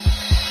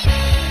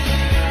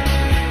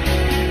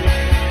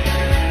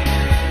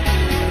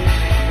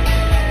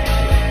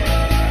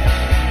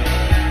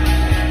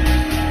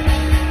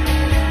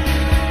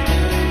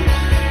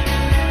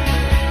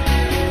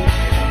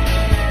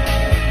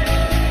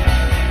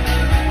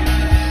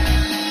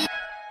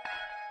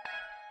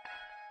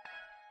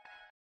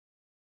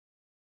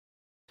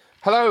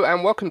Hello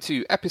and welcome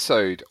to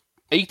episode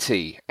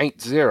 80,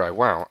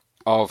 wow,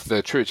 of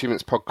the True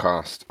Achievements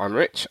podcast. I'm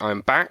Rich, I'm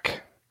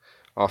back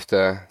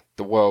after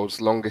the world's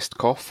longest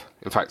cough.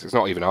 In fact, it's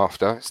not even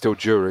after, it's still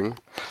during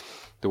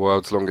the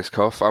world's longest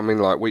cough. I'm in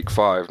like week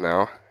 5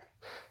 now,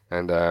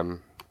 and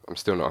I'm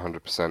still not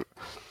 100%.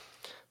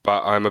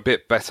 But I'm a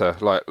bit better.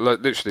 Like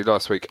literally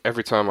last week,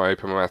 every time I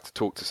open my mouth to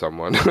talk to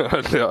someone,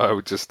 I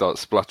would just start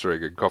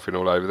spluttering and coughing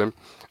all over them.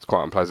 It's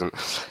quite unpleasant.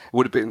 It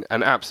would have been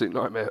an absolute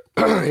nightmare.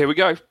 Here we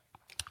go.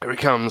 Here it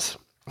comes.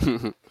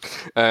 Would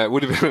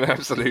have been an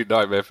absolute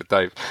nightmare for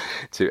Dave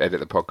to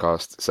edit the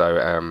podcast.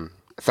 So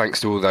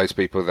thanks to all those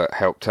people that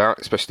helped out,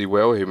 especially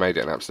Will, who made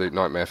it an absolute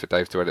nightmare for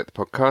Dave to edit the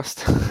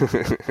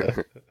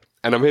podcast.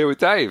 And I'm here with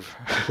Dave.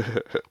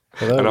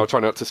 Hello. And I'll try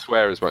not to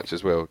swear as much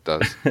as Will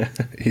does.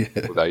 Yeah.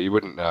 Although you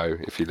wouldn't know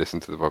if you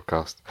listened to the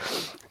podcast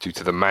due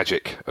to the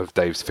magic of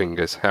Dave's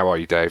fingers. How are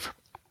you, Dave?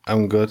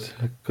 I'm good.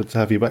 Good to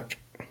have you back.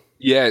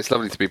 Yeah, it's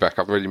lovely to be back.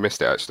 I've really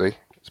missed it, actually.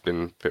 It's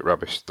been a bit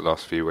rubbish the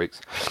last few weeks.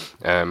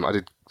 I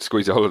did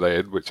squeeze a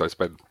holiday in, which I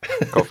spent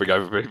coughing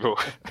over people.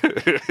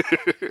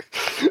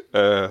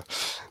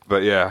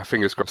 But yeah,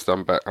 fingers crossed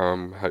I'm back.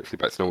 Hopefully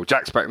back to normal.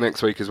 Jack's back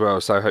next week as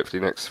well, so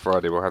hopefully next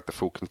Friday we'll have the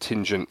full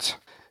contingent.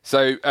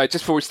 So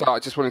just before we start, I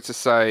just wanted to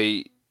say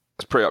I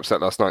was pretty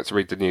upset last night to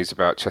read the news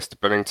about Chester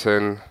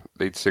Bennington,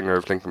 lead singer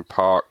of Linkin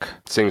Park.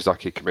 Seems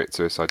like he committed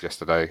suicide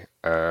yesterday,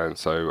 and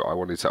so I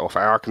wanted to offer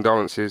our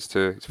condolences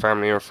to his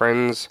family and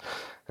friends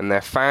and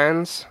their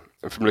fans.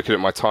 And from looking at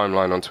my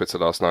timeline on Twitter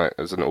last night,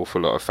 there's an awful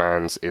lot of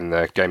fans in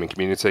the gaming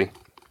community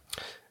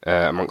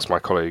amongst my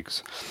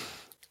colleagues.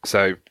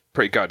 So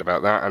pretty gutted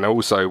about that. And I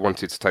also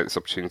wanted to take this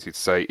opportunity to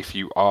say, if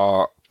you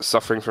are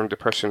suffering from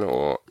depression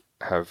or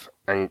have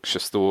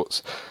anxious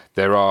thoughts,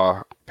 there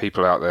are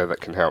people out there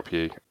that can help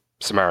you.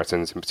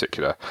 Samaritans in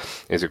particular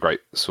is a great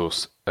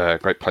source,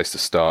 great place to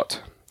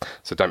start.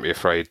 So don't be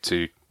afraid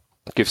to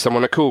give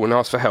someone a call and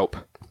ask for help,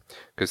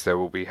 because they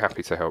will be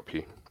happy to help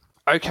you.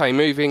 Okay,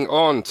 moving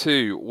on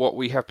to what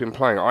we have been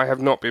playing. I have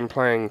not been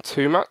playing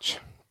too much.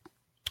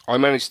 I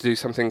managed to do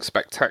something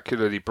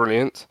spectacularly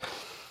brilliant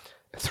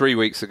 3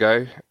 weeks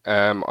ago.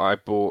 I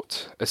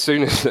bought, as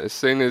soon as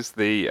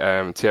the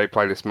TA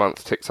playlist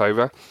month ticks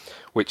over,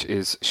 which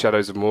is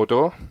Shadows of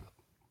Mordor,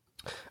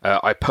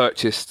 I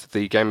purchased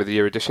the Game of the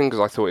Year edition because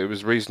I thought it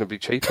was reasonably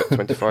cheap at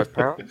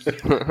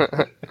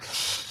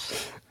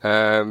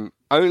 £25.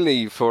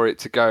 Only for it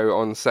to go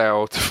on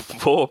sale to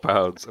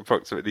 £4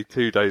 approximately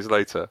 2 days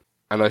later.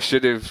 And I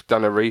should have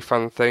done a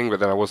refund thing,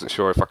 but then I wasn't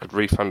sure if I could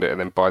refund it and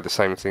then buy the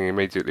same thing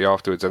immediately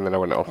afterwards. And then I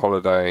went on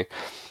holiday,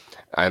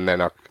 and then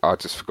I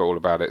just forgot all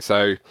about it.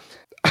 So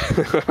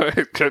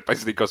it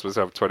basically cost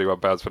myself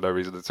 £21 for no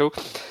reason at all.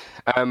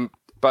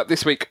 But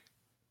this week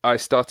I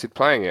started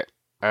playing it,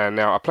 and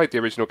now I played the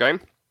original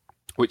game,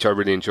 which I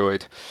really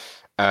enjoyed.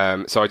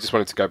 So I just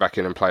wanted to go back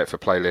in and play it for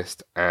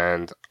playlist,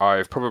 and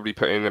I've probably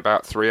put in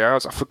about 3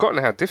 hours. I've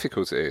forgotten how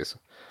difficult it is.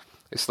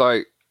 It's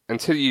like,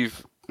 until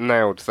you've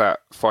nailed that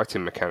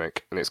fighting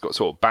mechanic, and it's got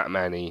sort of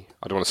Batman-y,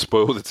 I don't want to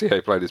spoil the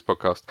TA Playlist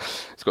podcast,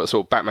 it's got a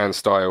sort of Batman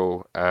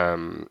style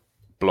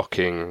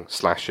blocking,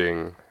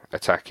 slashing,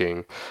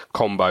 attacking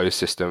combo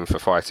system for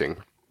fighting,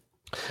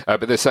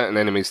 but there's certain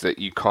enemies that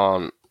you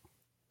can't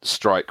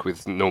strike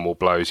with normal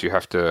blows. You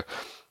have to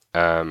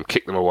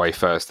kick them away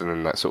first, and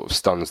then that sort of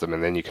stuns them,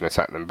 and then you can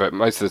attack them. But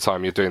most of the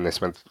time you're doing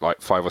this with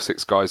like 5 or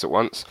 6 guys at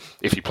once,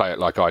 if you play it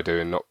like I do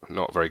and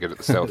not very good at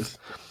the stealth.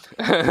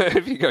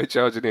 If you go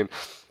charging in.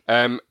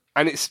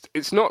 And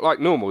it's not like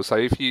normal. So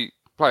if you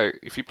play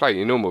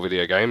your normal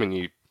video game and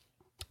you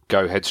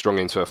go headstrong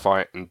into a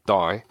fight and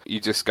die, you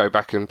just go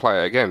back and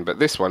play it again. But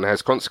this one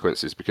has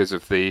consequences because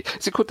of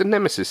is it called the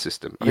Nemesis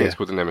system? I think it's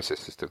called the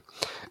Nemesis system,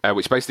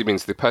 which basically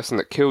means the person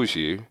that kills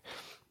you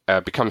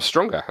becomes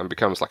stronger and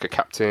becomes like a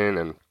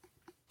captain,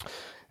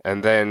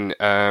 and then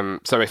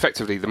so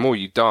effectively the more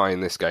you die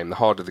in this game, the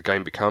harder the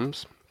game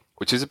becomes,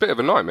 which is a bit of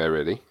a nightmare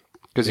really,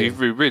 because you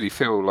really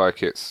feel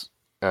like it's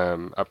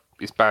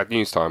bad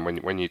news time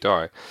when you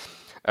die.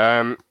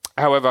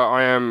 However,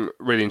 I am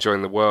really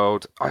enjoying the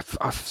world.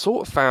 I've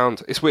sort of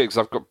found it's weird because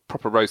I've got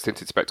proper rose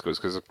tinted spectacles,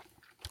 because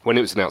when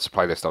it was announced to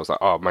playlist, I was like,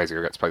 oh, amazing,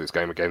 I get to play this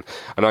game again.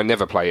 And I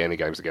never play any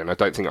games again. I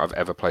don't think I've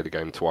ever played a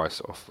game twice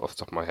off the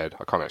top of my head.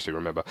 I can't actually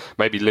remember.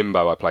 Maybe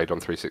Limbo I played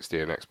on 360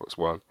 and Xbox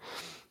One.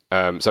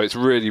 So it's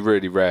really,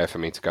 really rare for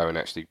me to go and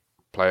actually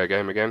play a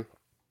game again.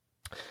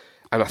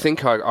 And I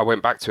think I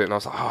went back to it and I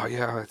was like, oh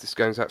yeah, this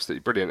game's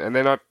absolutely brilliant. And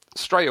then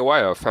straight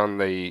away I found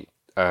the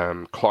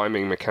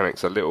climbing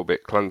mechanics a little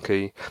bit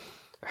clunky,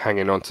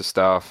 hanging on to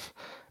stuff,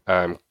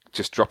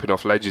 just dropping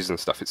off ledges and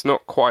stuff. It's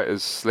not quite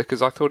as slick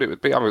as I thought it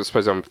would be. I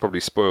suppose I'm probably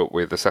spoilt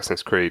with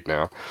Assassin's Creed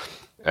now.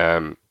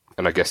 And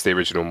I guess the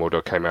original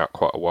Mordor came out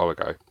quite a while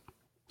ago.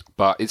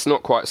 But it's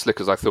not quite as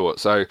slick as I thought.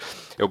 So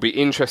it'll be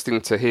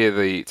interesting to hear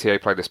the TA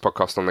Playlist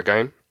podcast on the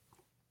game,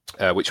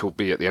 which will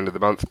be at the end of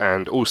the month.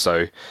 And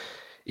also,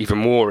 even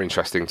more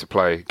interesting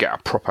to get a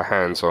proper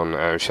hands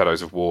on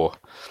Shadows of War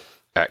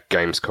at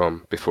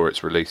Gamescom before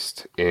it's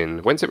released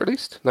when's it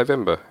released?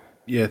 November?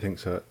 Yeah, I think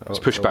so. It's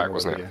pushed back,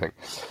 wasn't it? Yeah. I think.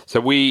 So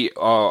we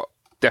are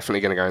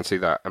definitely going to go and see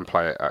that and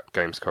play it at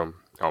Gamescom,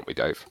 aren't we,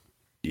 Dave?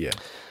 Yeah.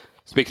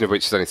 Speaking of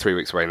which, it's only 3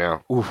 weeks away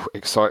now. Ooh,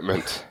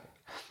 excitement.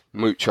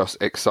 Muchos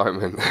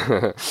excitement.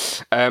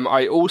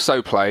 I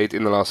also played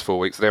in the last 4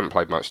 weeks. I haven't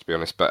played much, to be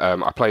honest, but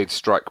I played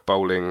Strike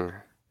Bowling,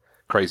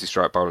 Crazy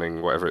Strike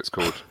Bowling, whatever it's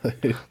called,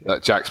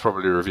 that Jack's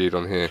probably reviewed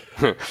on here,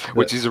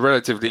 which is a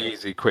relatively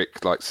easy,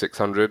 quick, like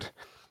 600.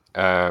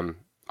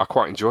 I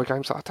quite enjoy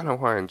games. I don't know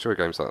why I enjoy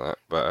games like that,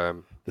 but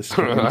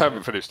I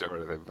haven't finished it or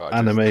anything. But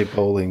Anime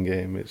bowling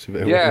game. It's a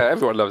bit yeah,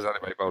 everyone loves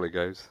anime bowling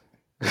games.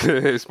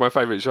 It's my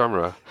favourite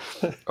genre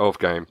of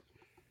game.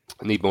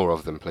 I need more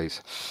of them,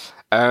 please.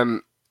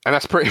 And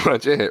that's pretty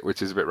much it,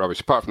 which is a bit rubbish.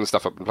 Apart from the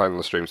stuff I've been playing on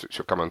the streams, which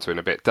we'll come on to in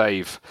a bit.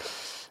 Dave,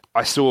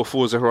 I saw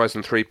Forza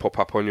Horizon 3 pop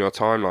up on your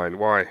timeline.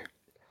 Why?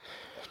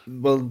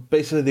 Well,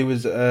 basically there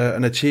was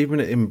an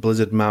achievement in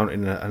Blizzard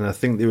Mountain, and I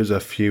think there was a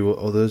few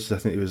others. I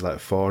think there was like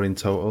 4 in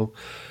total.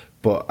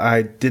 But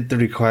I did the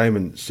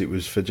requirements. It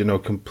was for,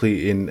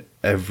 completing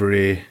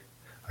every...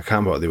 I can't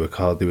remember what they were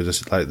called. There was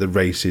just like the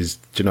races,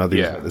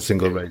 the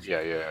single race.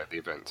 Yeah, the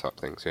event type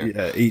things,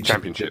 each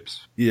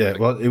championships. Yeah,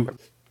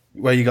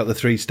 where you got the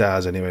 3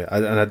 stars anyway.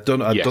 I'd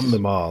done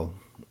them all.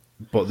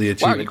 But the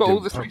achievement... Wow, you got all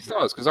the 3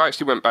 stars? Because I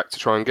actually went back to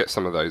try and get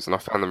some of those, and I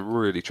found them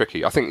really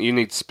tricky. I think you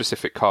need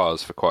specific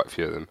cars for quite a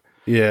few of them.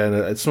 Yeah,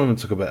 and some of them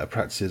took a bit of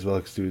practice as well,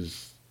 because there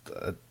was...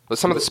 But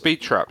some of the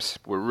speed traps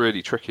were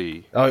really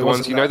tricky. Oh, the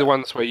ones, the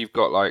ones where you've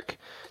got, like,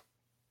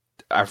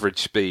 average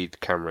speed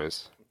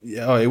cameras.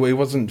 Yeah, it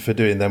wasn't for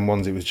doing them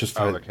ones, it was just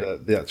for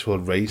the actual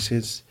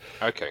races.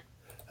 Okay.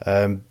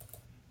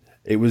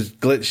 It was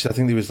glitched. I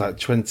think there was like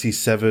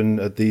 27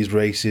 of these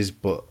races,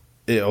 but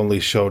it only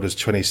showed us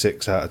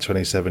 26 out of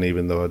 27,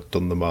 even though I'd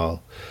done them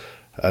all.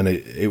 And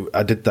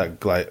I did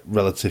that like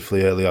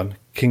relatively early on.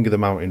 King of the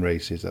Mountain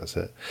races, that's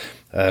it.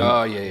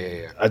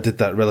 Yeah. I did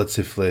that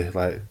relatively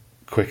like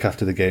quick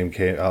after the game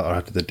came, or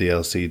after the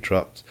DLC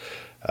dropped.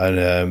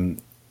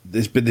 And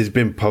there's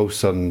been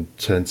posts on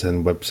Turn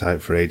 10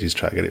 website for ages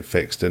trying to get it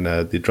fixed, and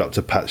they dropped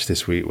a patch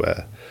this week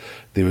where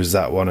there was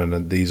that one,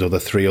 and these other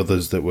 3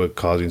 others that were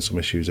causing some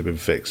issues have been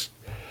fixed.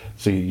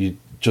 So you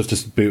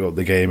just boot up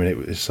the game,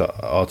 and it's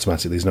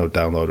automatic. There's no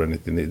download or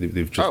anything.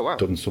 They've just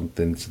done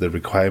something to the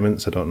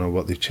requirements. I don't know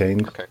what they've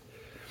changed. Okay.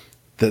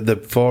 The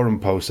forum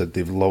post said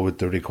they've lowered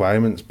the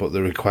requirements, but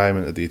the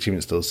requirement of the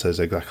achievement still says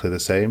exactly the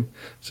same.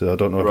 So I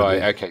don't know.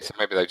 Right. Okay. So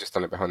maybe they've just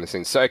done it behind the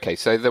scenes. So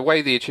so the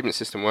way the achievement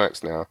system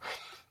works now,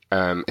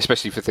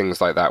 especially for things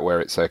like that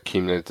where it's a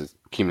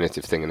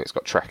cumulative thing and it's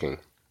got tracking.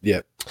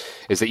 Yeah.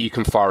 Is that you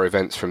can fire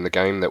events from the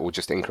game that will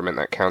just increment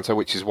that counter,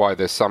 which is why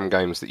there's some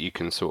games that you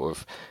can sort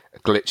of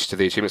glitch to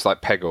the achievements,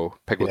 like Peggle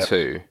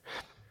 2.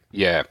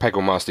 Yeah,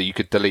 Peggle Master, you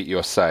could delete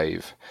your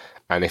save,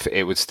 and if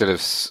it would still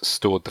have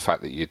stored the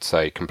fact that you'd,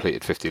 say,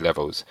 completed 50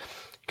 levels,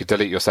 you could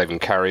delete your save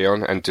and carry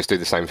on and just do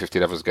the same 50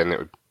 levels again. It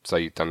would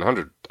say you'd done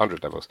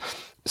 100 levels.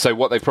 So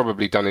what they've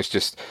probably done is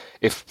just,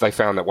 if they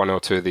found that 1 or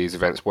 2 of these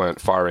events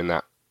weren't firing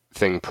that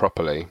thing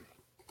properly,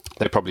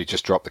 they probably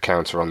just dropped the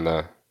counter on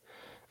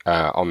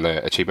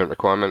the achievement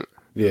requirement.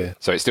 Yeah.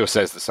 So it still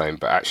says the same,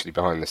 but actually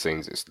behind the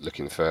scenes it's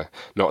looking for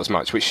not as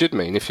much, which should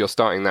mean if you're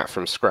starting that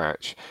from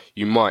scratch,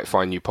 you might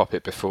find you pop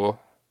it before.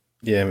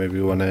 Yeah, maybe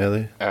one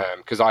early.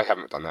 Because I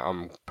haven't done that.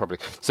 I'm probably...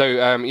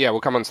 So, we'll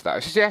come on to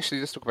that. Actually,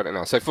 let's talk about it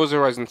now. So Forza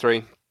Horizon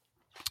 3,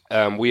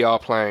 we are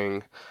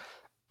playing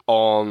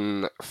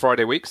on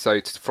Friday week, so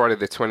it's Friday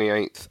the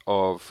 28th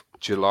of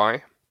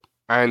July.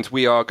 And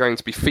we are going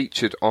to be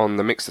featured on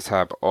the Mixer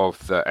tab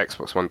of the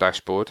Xbox One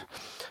dashboard.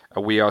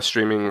 We are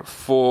streaming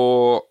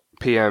 4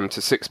 p.m.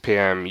 to 6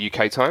 p.m.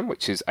 UK time,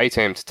 which is 8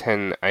 a.m. to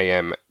 10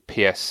 a.m.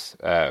 PS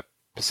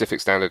Pacific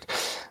Standard,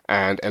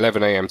 and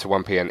 11 a.m. to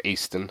 1 p.m.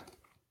 Eastern.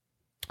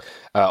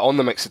 On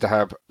the Mixer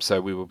tab,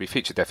 so we will be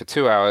featured there for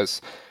 2 hours,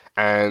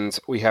 and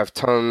we have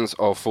tons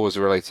of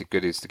Forza-related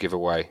goodies to give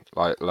away,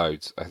 like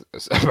loads,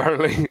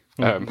 apparently.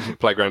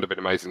 Playground have been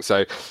amazing,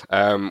 so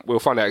we'll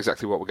find out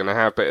exactly what we're going to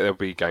have, but there'll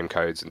be game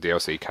codes and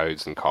DLC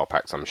codes and car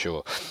packs, I'm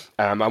sure.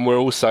 And we're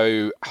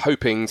also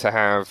hoping to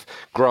have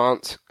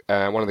Grant,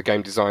 one of the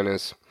game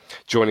designers,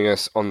 joining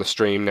us on the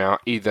stream now.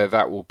 Either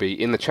that will be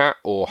in the chat,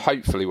 or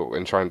hopefully what we're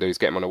going to try and do is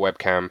get him on a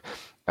webcam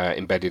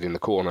embedded in the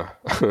corner,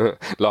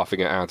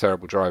 laughing at our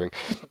terrible driving.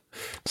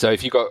 So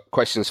if you've got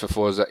questions for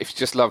Forza, if you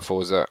just love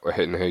Forza, we're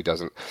hitting who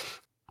doesn't.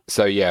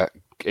 So yeah,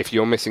 if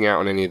you're missing out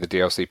on any of the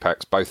DLC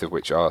packs, both of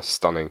which are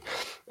stunning,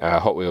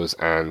 Hot Wheels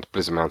and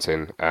Blizzard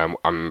Mountain,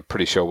 I'm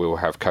pretty sure we will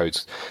have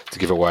codes to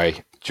give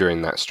away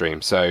during that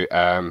stream. So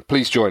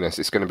please join us.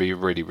 It's going to be a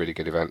really, really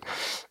good event.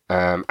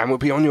 And we'll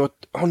be on your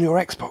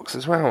Xbox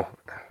as well,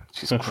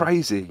 which is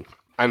crazy.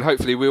 And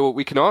hopefully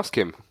we can ask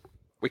him.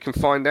 We can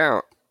find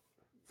out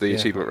the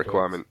achievement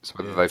requirements,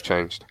 whether they've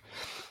changed.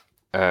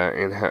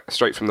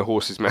 Straight from the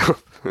horse's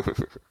mouth.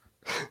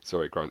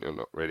 Sorry, Grant, you're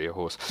not really a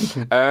horse.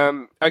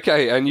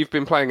 Okay, and you've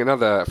been playing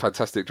another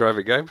fantastic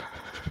driving game.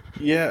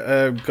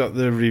 Yeah, got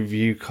the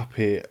review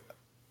copy.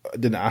 I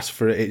didn't ask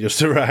for it; it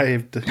just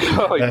arrived.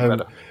 Oh, you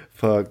better.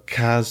 For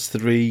Cars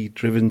 3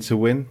 Driven to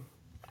Win.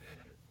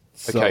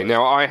 Okay,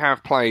 now I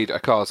have played a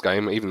Cars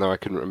game, even though I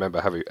couldn't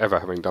remember ever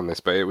having done this,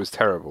 but it was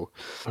terrible.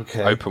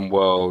 Okay. Open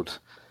world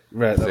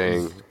Right, that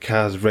thing. was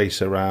Cars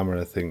Racer-Rama,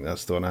 I think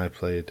that's the one I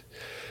played.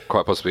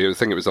 Quite possibly. I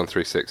think it was on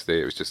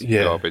 360. It was just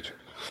garbage.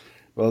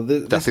 Well,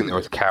 I think there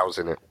was cows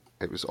in it.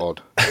 It was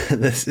odd.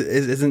 this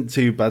isn't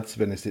too bad, to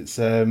be honest. It's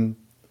more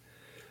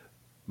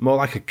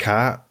like a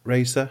kart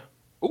racer.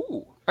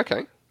 Ooh,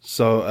 okay.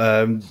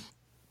 So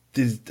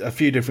there's a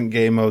few different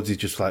game modes.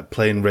 It's just like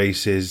playing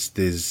races.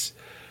 There's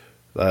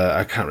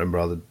I can't remember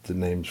all the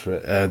names for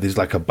it. There's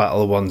like a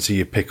battle one, so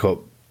you pick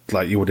up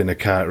like you would in a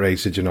kart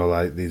racer. You know,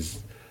 like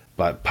these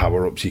like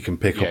power ups you can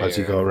pick up as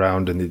you go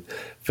around, and it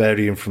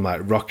varying from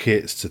like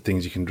rockets to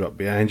things you can drop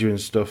behind you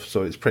and stuff.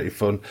 So it's pretty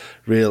fun.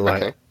 Real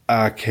like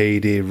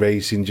arcadey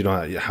racing. You know,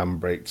 like your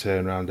handbrake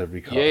turn around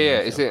every corner. Yeah.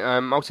 Is it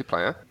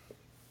multiplayer?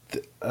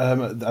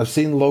 I've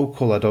seen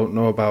local. I don't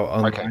know about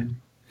online. Okay.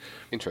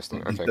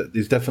 Interesting. Okay.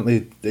 There's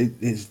definitely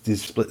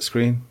there's split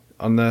screen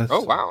on there.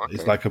 Oh wow. Okay.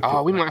 It's like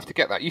we might have to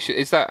get that. You should.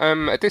 Is that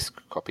a disc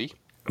copy?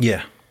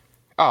 Yeah.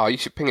 Oh, you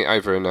should ping it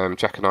over, and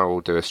Jack and I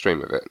will do a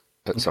stream of it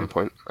at some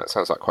point. That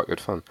sounds like quite good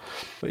fun.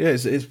 But yeah,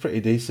 it's pretty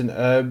decent.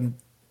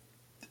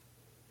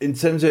 In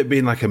terms of it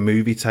being like a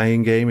movie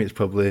tie-in game, it's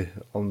probably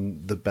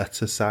on the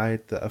better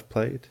side that I've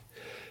played.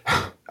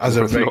 As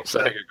a not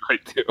saying a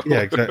great deal.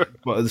 Yeah, exactly.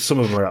 But some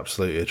of them are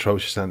absolutely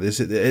atrocious, and it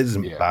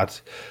isn't bad.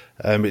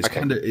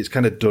 It's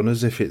kind of done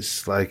as if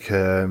it's like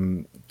a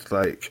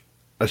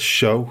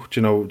show. Do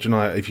you know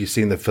like if you've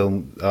seen the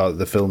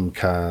film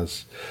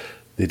Cars,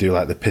 they do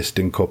like the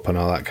Piston Cup and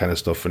all that kind of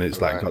stuff, and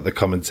it's like got the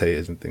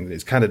commentators and things.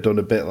 It's kind of done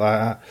a bit like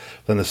that.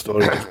 Then the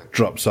story just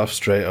drops off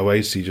straight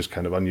away, so you're just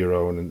kind of on your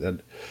own,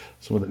 and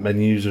some of the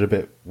menus are a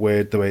bit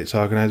weird the way it's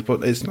organised,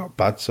 but it's not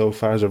bad so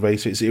far as a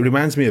racer. It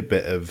reminds me a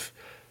bit of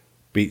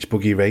Beach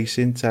Buggy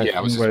Racing type. Yeah,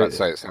 I was just about to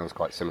say it sounds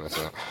quite similar to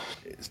that.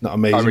 It's not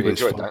amazing. I really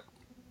enjoyed that.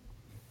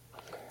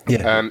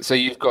 Yeah. So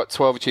you've got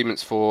 12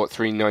 achievements for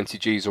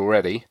 390 Gs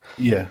already.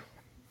 Yeah.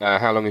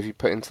 How long have you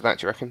put into that,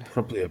 do you reckon?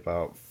 Probably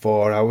about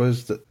 4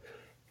 hours.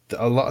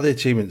 A lot of the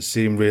achievements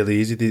seem really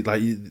easy.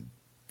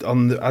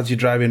 As you're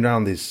driving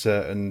around, there's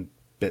certain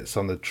bits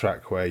on the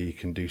track where you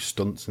can do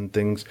stunts and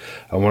things.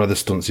 And one of the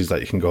stunts is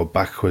like you can go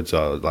backwards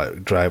or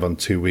like drive on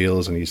 2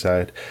 wheels on your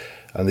side.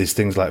 And there's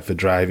things like for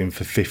driving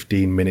for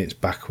 15 minutes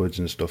backwards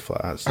and stuff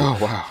like that. So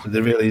wow!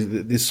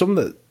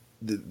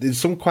 There's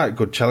some quite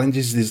good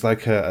challenges. There's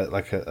like a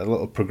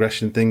little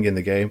progression thing in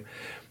the game,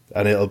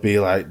 and it'll be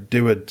like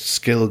do a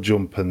skill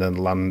jump and then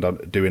land on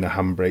doing a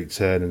handbrake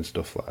turn and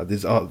stuff like that.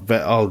 There's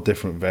all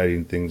different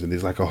varying things, and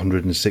there's like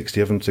 160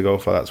 of them to go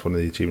for. That's one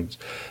of the achievements.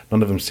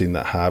 None of them seem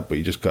that hard, but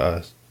you just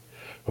gotta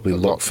probably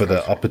look for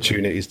the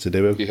opportunities to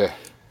do it. Yeah.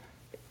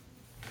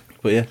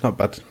 But yeah, not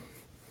bad.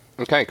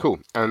 Okay, cool.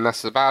 And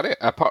that's about it,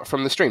 apart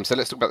from the stream. So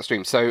let's talk about the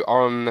stream. So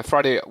on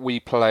Friday, I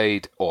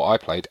played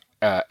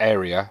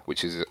Area,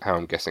 which is how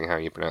I'm guessing how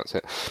you pronounce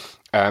it.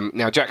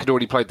 Now, Jack had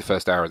already played the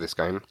first hour of this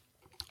game,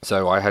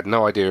 so I had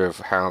no idea of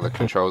how the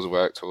controls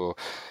worked or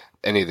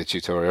any of the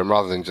tutorial. And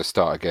rather than just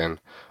start again,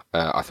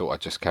 I thought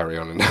I'd just carry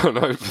on and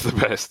hope for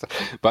the best.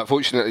 But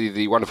fortunately,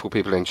 the wonderful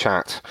people in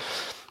chat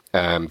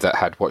that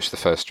had watched the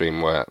first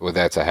stream were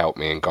there to help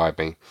me and guide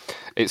me.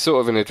 It's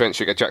sort of an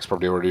adventure. Jack's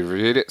probably already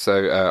reviewed it,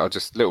 so I'll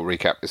just little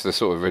recap. It's the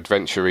sort of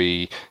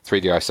adventure-y,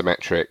 3D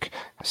isometric,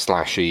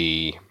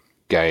 slashy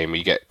game.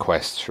 You get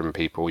quests from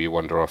people, you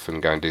wander off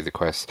and go and do the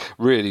quests.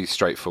 Really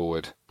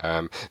straightforward.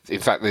 In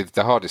fact,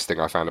 the hardest thing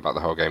I found about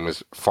the whole game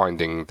was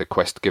finding the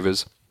quest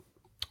givers.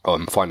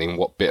 Finding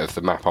what bit of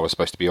the map I was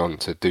supposed to be on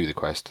to do the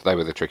quest. They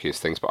were the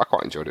trickiest things, but I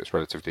quite enjoyed it. It's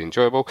relatively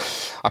enjoyable.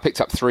 I picked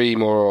up 3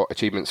 more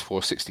achievements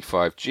for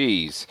 65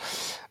 Gs.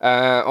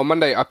 On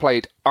Monday, I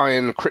played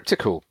Iron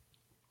Cryptical,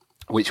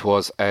 which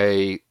was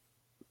a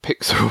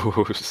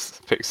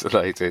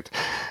pixelated.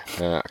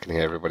 I can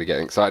hear everybody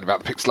getting excited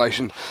about the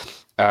pixelation.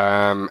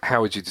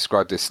 How would you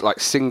describe this? Like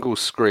single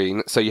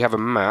screen. So you have a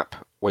map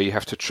where you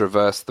have to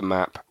traverse the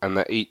map, and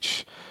that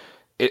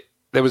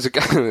there was a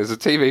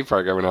TV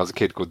program when I was a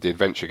kid called The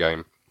Adventure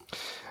Game,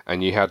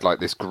 and you had like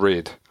this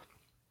grid,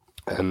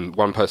 and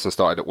one person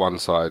started at one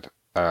side,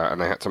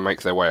 and they had to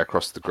make their way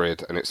across the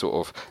grid, and it sort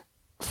of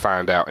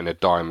fanned out in a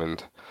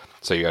diamond.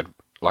 So you had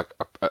like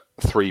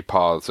 3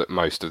 paths at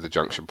most of the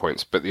junction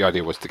points, but the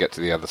idea was to get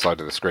to the other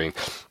side of the screen.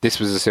 This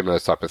was a similar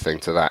type of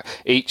thing to that.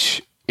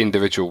 Each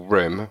individual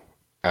room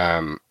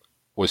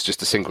was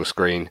just a single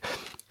screen,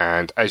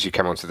 and as you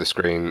came onto the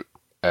screen,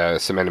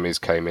 some enemies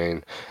came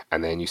in,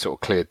 and then you sort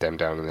of cleared them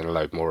down, and then a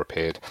load more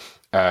appeared.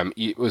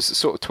 It was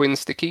sort of twin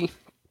sticky,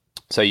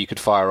 so you could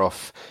fire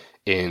off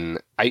in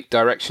 8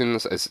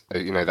 directions, as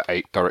you know, the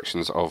 8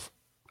 directions of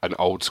an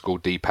old school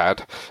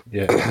D-pad.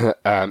 Yeah.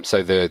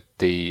 So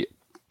the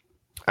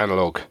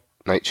analog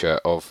nature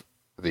of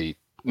the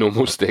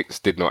normal sticks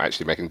did not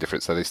actually make any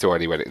difference, so they still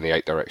only went in the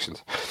 8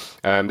 directions.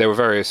 There were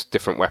various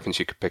different weapons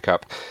you could pick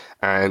up,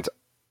 and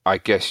I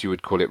guess you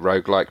would call it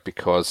roguelike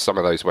because some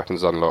of those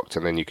weapons unlocked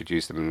and then you could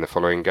use them in the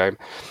following game.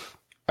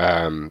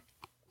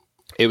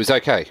 It was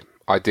okay.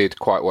 I did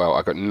quite well.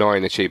 I got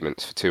 9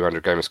 achievements for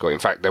 200 gamer score. In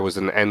fact, there was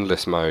an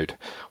endless mode,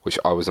 which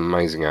I was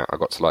amazing at. I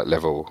got to like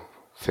level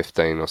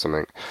 15 or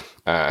something.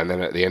 And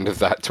then at the end of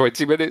that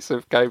 20 minutes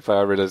of gameplay,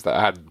 I realised that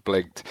I hadn't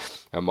blinked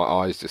and my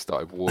eyes just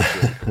started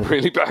watering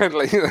really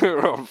badly. They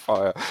were on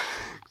fire.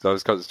 So I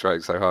was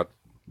concentrating so hard.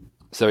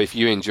 So if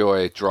you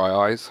enjoy Dry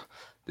Eyes,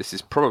 this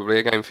is probably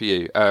a game for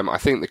you. I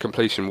think the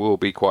completion will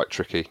be quite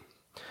tricky.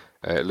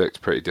 It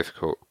looked pretty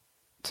difficult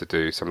to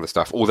do some of the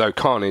stuff. Although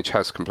Carnage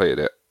has completed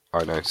it.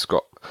 I know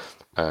Scott,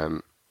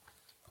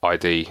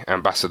 ID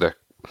Ambassador,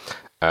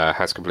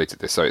 has completed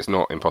this, so it's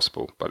not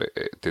impossible, but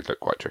it did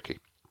look quite tricky.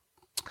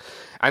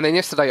 And then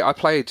yesterday I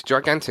played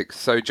Gigantic.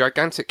 So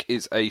Gigantic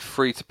is a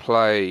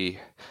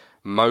free-to-play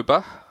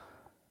MOBA.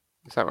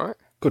 Is that right?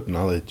 Good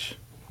knowledge.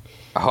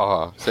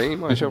 Ah, see,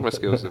 my genre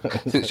skills.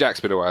 Since Jack's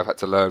been away, I've had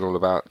to learn all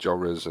about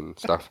genres and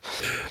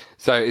stuff.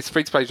 So it's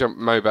free-to-play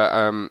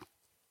MOBA.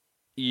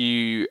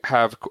 You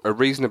have a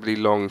reasonably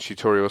long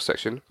tutorial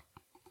section,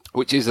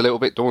 which is a little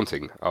bit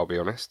daunting, I'll be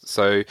honest.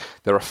 So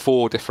there are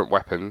 4 different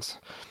weapons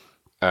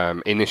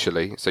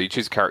initially. So you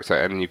choose a character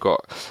and you've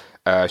got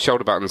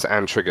shoulder buttons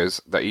and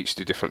triggers that each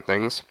do different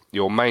things.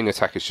 Your main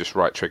attack is just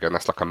right trigger, and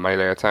that's like a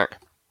melee attack.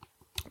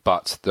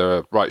 But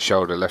the right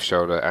shoulder,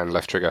 and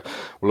left trigger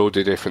will all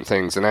do different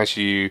things. And as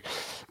you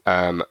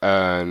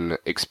earn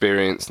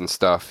experience and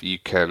stuff, you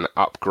can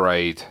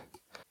upgrade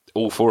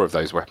all 4 of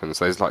those weapons.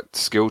 There's like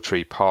skill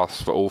tree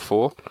paths for all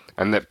 4,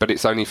 but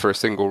it's only for a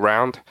single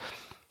round.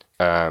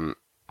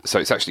 So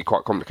it's actually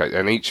quite complicated,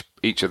 and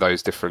each of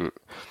those different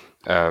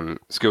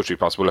skill tree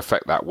paths will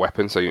affect that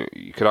weapon. So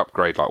you could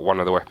upgrade like one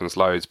of the weapons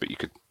loads, but you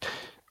could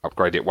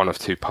upgrade it 1 of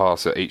 2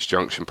 paths at each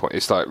junction point.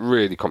 It's like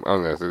really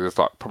there's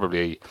like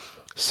probably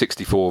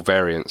 64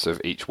 variants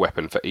of each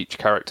weapon for each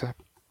character,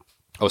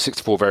 or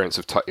 64 variants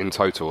in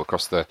total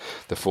across the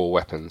 4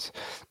 weapons.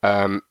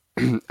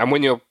 And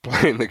when you're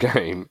playing the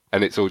game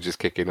and it's all just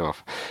kicking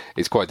off,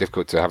 it's quite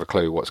difficult to have a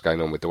clue what's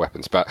going on with the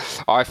weapons. But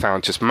I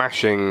found just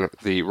mashing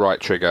the right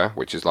trigger,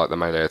 which is like the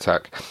melee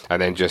attack,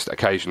 and then just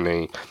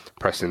occasionally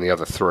pressing the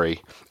other 3,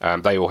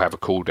 they all have a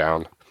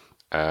cooldown.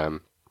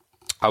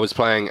 I was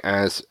playing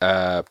as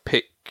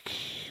Picky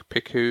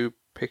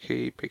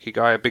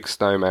guy, a big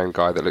snowman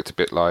guy that looked a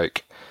bit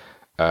like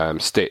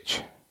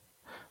Stitch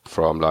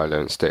from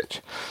Lilo and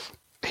Stitch.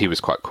 He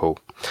was quite cool.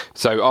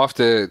 So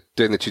after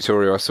doing the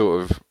tutorial, I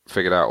sort of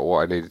figured out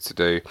what I needed to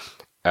do.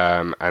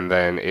 And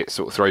then it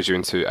sort of throws you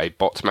into a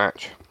bot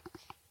match,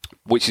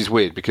 which is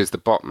weird because the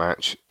bot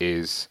match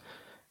is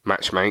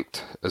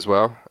matchmaked as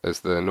well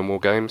as the normal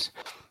games.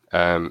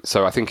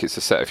 So I think it's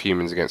a set of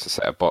humans against a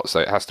set of bots. So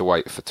it has to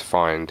wait to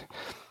find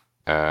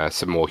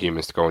some more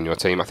humans to go on your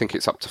team. I think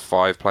it's up to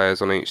 5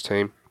 players on each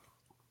team.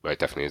 Well, it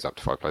definitely is up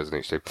to 5 players on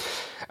each team.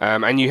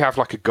 And you have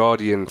like a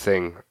guardian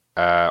thing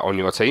on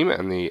your team,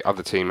 and the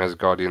other team has a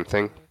guardian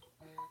thing.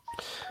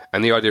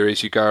 And the idea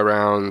is you go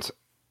around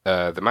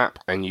the map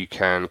and you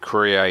can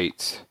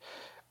create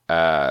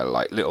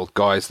like little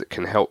guys that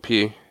can help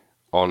you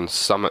on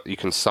summon. You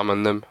can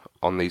summon them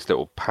on these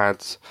little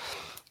pads,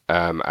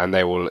 and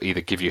they will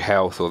either give you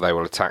health or they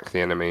will attack the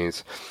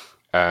enemies.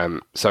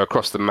 So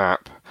across the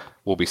map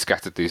will be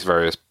scattered these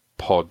various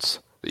pods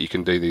that you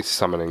can do these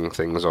summoning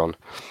things on.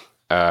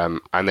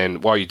 And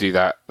then while you do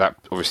that, that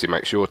obviously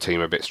makes your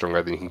team a bit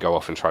stronger. Then you can go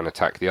off and try and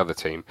attack the other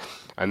team.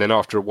 And then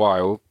after a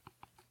while,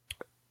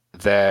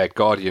 their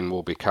guardian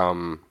will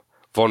become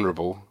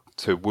vulnerable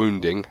to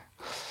wounding.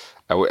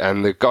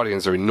 And the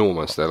guardians are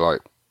enormous. They're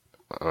like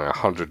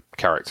 100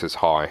 characters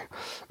high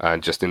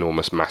and just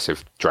enormous,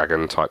 massive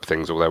dragon type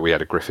things, although we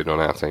had a griffin on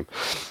our team.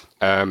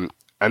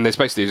 And there's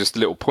basically just a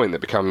little point that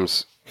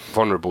becomes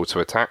vulnerable to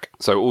attack.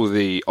 So all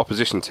the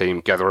opposition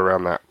team gather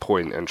around that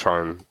point and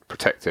try and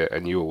protect it,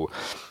 and you'll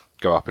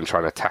go up and try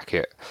and attack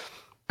it.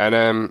 And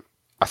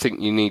I think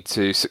you need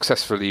to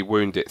successfully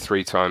wound it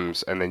 3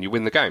 times, and then you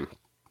win the game,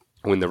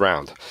 win the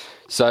round.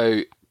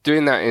 So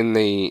doing that in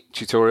the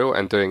tutorial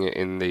and doing it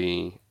in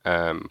the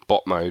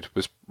bot mode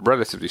was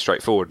relatively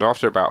straightforward. And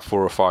after about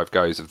 4 or 5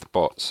 goes of the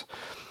bot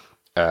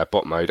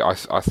mode, I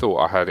thought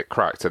I had it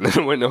cracked, and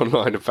then I went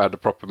online and found a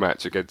proper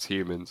match against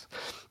humans,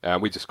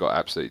 and we just got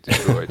absolutely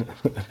destroyed.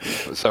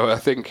 So I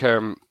think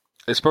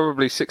there's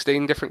probably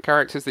 16 different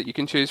characters that you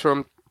can choose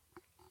from.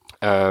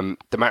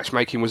 The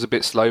matchmaking was a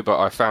bit slow, but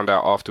I found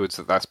out afterwards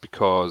that that's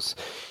because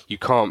you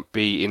can't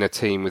be in a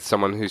team with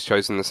someone who's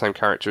chosen the same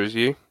character as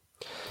you.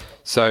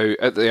 So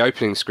at the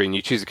opening screen,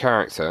 you choose a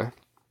character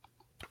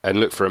and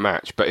look for a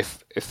match, but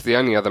if the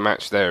only other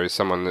match there is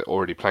someone that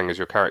already playing as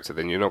your character,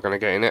 then you're not going to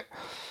get in it.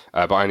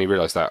 But I only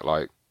realised that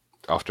like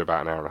after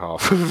about an hour and a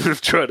half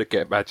of trying to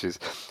get matches.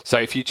 So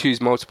if you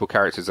choose multiple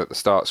characters at the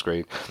start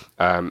screen,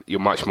 you're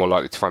much more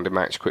likely to find a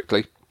match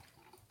quickly.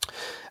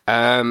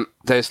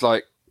 There's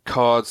like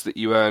cards that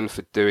you earn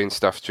for doing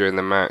stuff during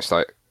the match,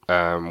 like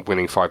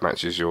winning 5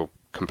 matches, you'll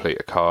complete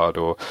a card,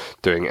 or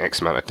doing X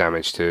amount of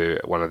damage to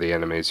one of the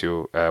enemies,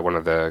 one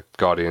of the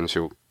guardians,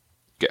 you'll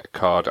get a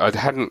card. I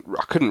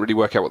couldn't really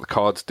work out what the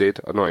cards did.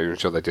 I'm not even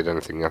sure they did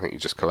anything. I think you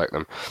just collect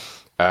them.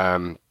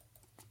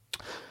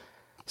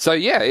 So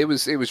yeah, it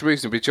was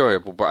reasonably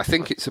enjoyable, but I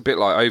think it's a bit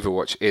like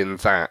Overwatch in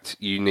that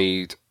you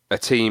need a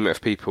team of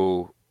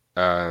people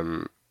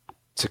to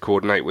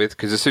coordinate with.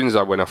 Because as soon as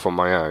I went off on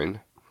my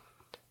own,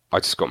 I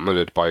just got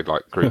mullered by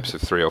like groups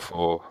of 3 or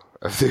 4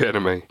 of the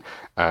enemy,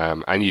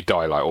 and you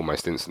die like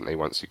almost instantly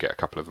once you get a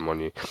couple of them on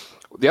you.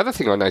 The other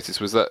thing I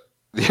noticed was that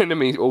the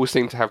enemy all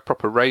seemed to have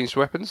proper ranged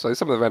weapons. So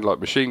some of them had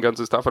like machine guns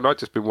and stuff, and I'd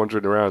just been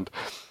wandering around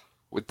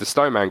with the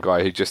snowman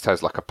guy who just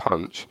has like a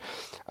punch.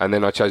 And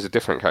then I chose a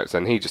different character,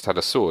 and he just had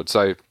a sword.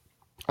 So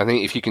I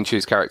think if you can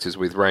choose characters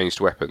with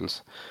ranged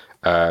weapons,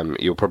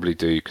 you'll probably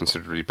do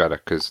considerably better,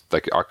 because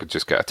I could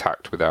just get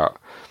attacked without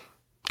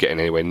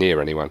getting anywhere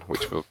near anyone,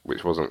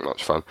 which wasn't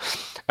much fun.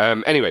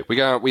 Anyway,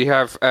 we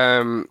have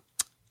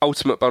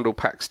Ultimate Bundle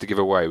packs to give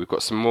away. We've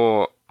got some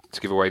more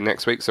to give away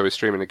next week, so we're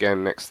streaming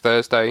again next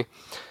Thursday.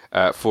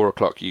 4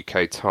 o'clock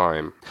UK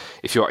time.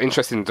 If you're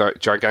interested in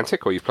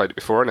Gigantic, or you've played it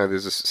before, I know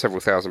there's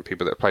several thousand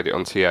people that have played it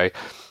on TA.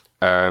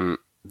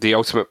 The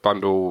Ultimate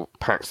Bundle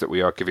packs that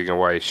we are giving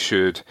away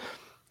should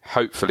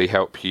hopefully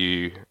help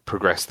you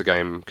progress the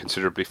game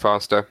considerably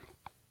faster.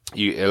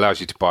 It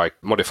allows you to buy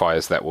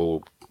modifiers that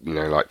will,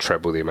 like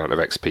treble the amount of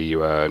XP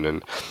you earn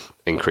and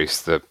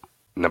increase the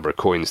number of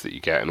coins that you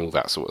get and all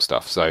that sort of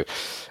stuff. So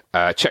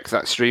check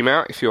that stream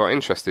out if you are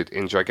interested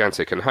in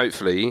Gigantic, and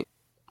hopefully,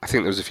 I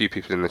think there was a few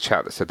people in the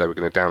chat that said they were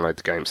going to download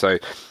the game. So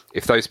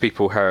if those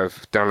people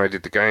have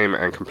downloaded the game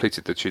and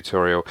completed the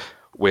tutorial,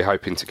 we're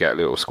hoping to get a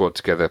little squad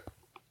together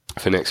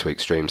for next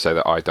week's stream so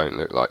that I don't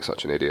look like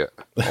such an idiot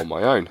on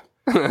my own.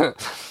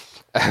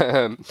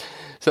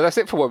 So that's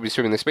it for what we're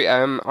streaming this week.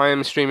 I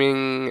am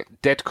streaming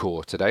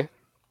Deadcore today,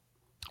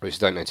 which I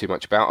don't know too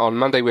much about. On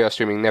Monday, we are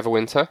streaming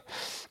Neverwinter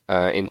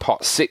in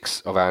part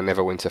 6 of our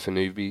Neverwinter for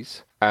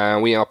newbies.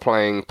 We are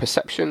playing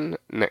Perception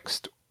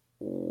next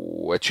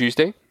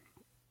Tuesday,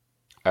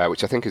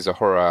 which I think is a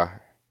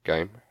horror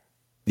game.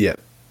 Yeah,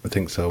 I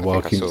think so.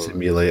 Walking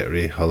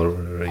simulator,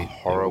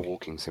 horror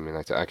walking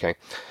simulator. Okay.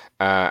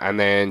 And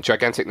then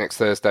Gigantic next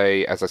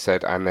Thursday, as I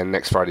said, and then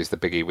next Friday's the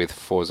biggie with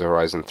Forza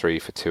Horizon 3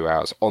 for 2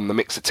 hours on the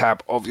Mixer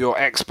tab of your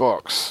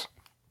Xbox.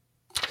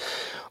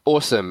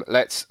 Awesome.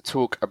 Let's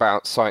talk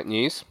about site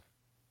news.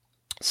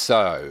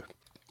 So,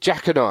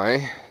 Jack and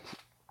I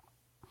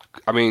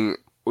mean,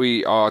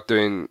 we are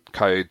doing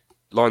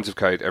lines of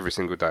code every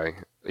single day,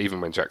 even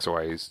when Jack's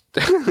away, he's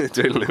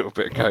doing a little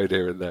bit of code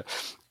here and there.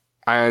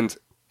 And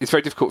it's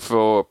very difficult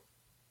for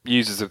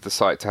users of the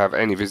site to have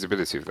any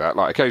visibility of that.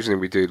 Like, occasionally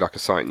we do like a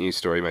site news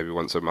story, maybe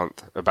once a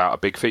month, about a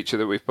big feature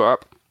that we've put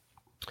up.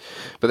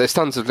 But there's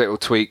tons of little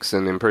tweaks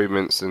and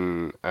improvements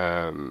and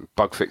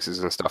bug fixes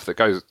and stuff that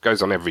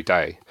goes on every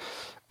day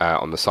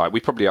on the site. We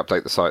probably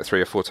update the site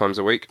 3 or 4 times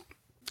a week.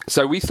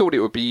 So we thought it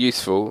would be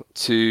useful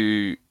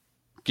to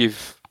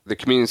give the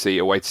community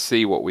a way to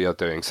see what we are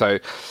doing. So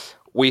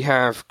we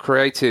have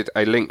created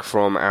a link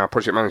from our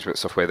project management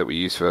software that we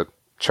use for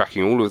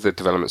tracking all of the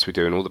developments we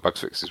do and all the bug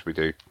fixes we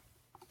do.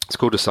 It's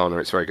called Asana.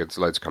 It's very good.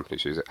 Loads of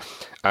companies use it.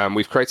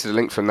 We've created a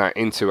link from that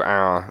into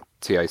our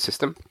TA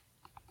system.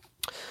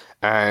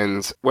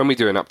 And when we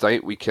do an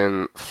update, we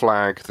can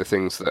flag the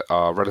things that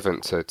are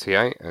relevant to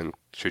TA and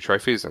True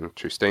Trophies and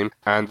True Steam.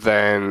 And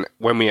then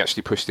when we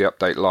actually push the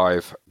update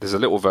live, there's a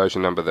little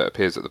version number that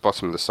appears at the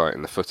bottom of the site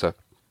in the footer.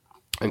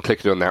 And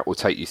clicking on that will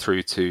take you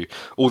through to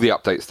all the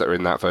updates that are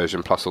in that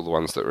version, plus all the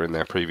ones that were in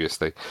there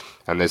previously.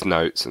 And there's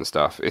notes and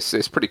stuff.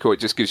 It's pretty cool. It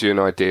just gives you an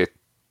idea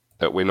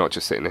that we're not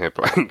just sitting here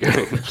playing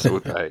games all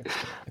day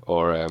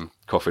or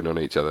coughing on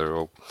each other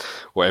or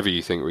whatever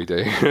you think we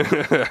do.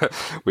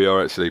 We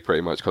are actually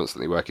pretty much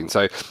constantly working.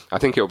 So I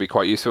think it'll be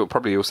quite useful. It'll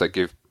probably also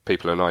give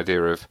people an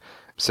idea of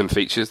some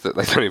features that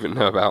they don't even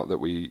know about that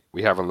we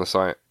have on the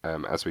site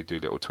as we do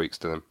little tweaks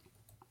to them.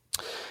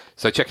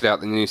 So check it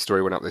out. The news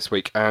story went up this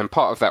week. And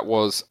part of that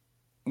was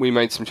we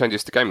made some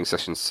changes to gaming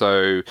sessions.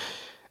 So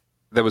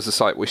there was a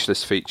site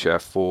wishlist feature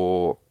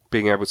for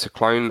being able to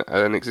clone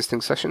an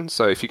existing session.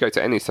 So if you go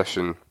to any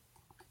session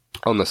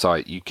on the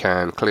site, you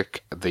can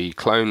click the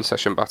clone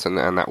session button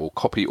and that will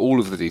copy all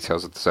of the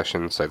details of the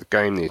session. So the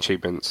game, the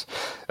achievements,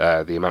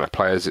 the amount of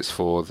players it's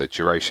for, the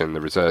duration,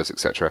 the reserves,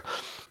 etc.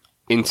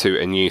 into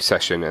a new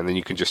session. And then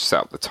you can just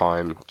set up the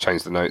time,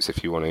 change the notes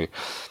if you want to.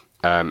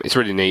 It's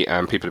really neat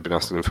and people have been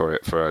asking for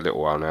it for a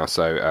little while now.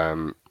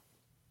 So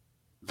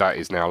that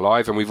is now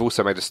live. And we've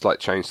also made a slight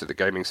change to the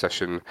gaming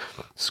session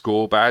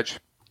score badge.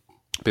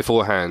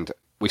 Beforehand,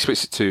 we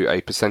switched it to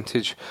a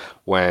percentage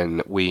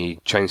when we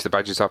changed the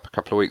badges up a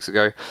couple of weeks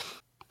ago.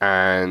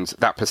 And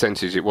that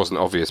percentage, it wasn't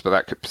obvious, but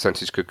that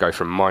percentage could go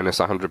from minus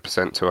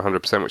 100% to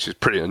 100%, which is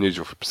pretty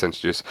unusual for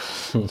percentages.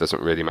 It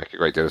doesn't really make a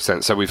great deal of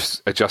sense. So we've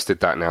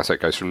adjusted that now so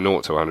it goes from 0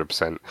 to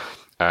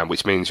 100%,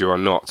 which means you are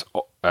not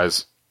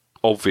as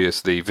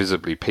obviously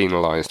visibly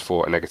penalised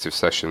for a negative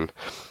session.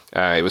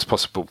 It was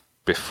possible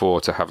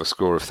before to have a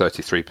score of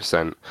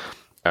 33%.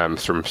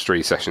 From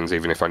 3 sessions,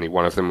 even if only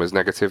one of them was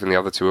negative and the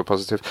other 2 were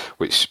positive,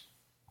 which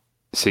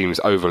seems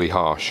overly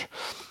harsh.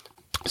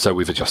 So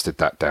we've adjusted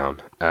that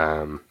down.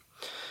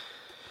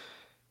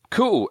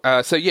 Cool.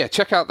 So yeah,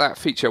 check out that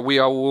feature.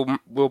 We'll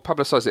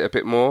publicise it a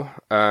bit more.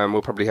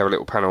 We'll probably have a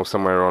little panel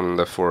somewhere on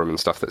the forum and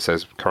stuff that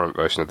says current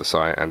version of the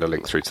site and a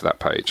link through to that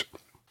page.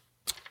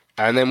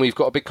 And then we've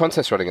got a big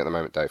contest running at the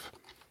moment, Dave.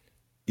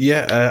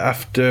 Yeah,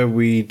 after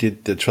we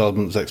did the 12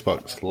 months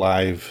Xbox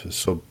Live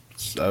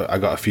subs, I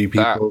got a few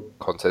people. That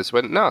contest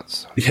went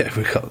nuts. Yeah,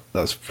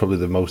 that's probably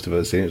the most of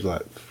it. It was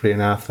like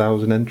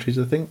 3,500 entries,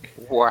 I think.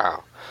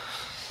 Wow.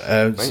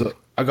 So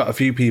I got a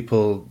few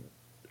people.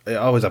 It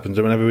always happens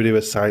whenever we do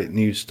a site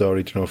news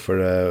story, for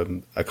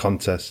a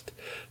contest.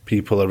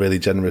 People are really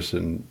generous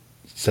and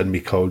send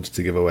me codes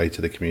to give away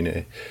to the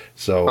community.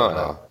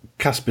 So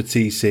Casper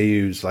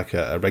TC, who's like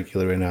a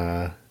regular in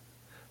our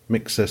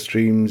Mixer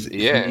streams,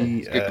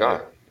 he's a good guy.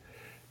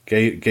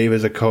 Gave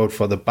us a code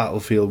for the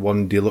Battlefield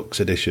 1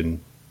 Deluxe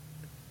Edition.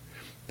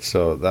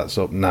 So that's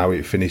up now.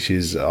 It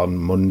finishes on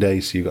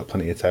Monday, so you've got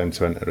plenty of time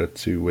to enter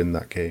to win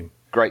that game.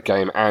 Great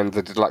game, and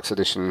the Deluxe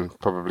Edition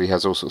probably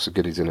has all sorts of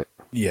goodies in it.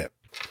 Yeah.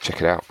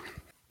 Check it out.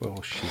 Oh,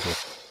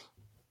 shizzle.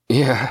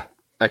 Yeah.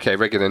 Okay,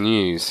 regular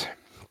news.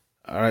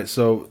 All right,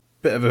 so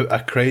bit of a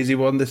crazy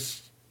one.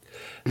 This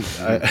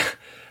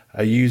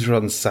a user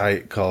on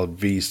site called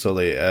V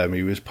Sully.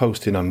 He was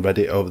posting on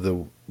Reddit over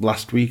the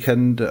last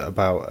weekend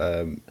about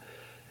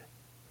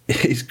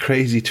his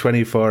crazy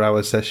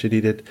 24-hour session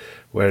he did,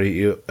 where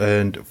he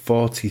earned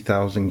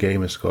 40,000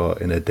 gamer score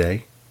in a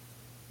day.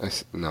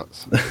 That's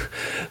nuts.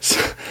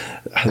 So,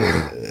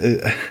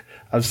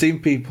 I've seen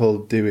people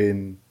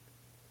doing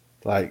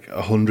like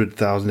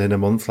 100,000 in a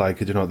month,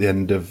 like, you know, at the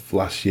end of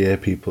last year,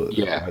 people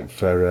like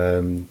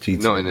for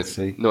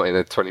GTC. Not in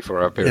a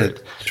 24-hour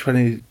period. Yeah,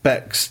 20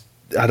 Bex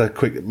had a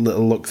quick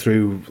little look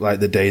through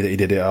like the day that he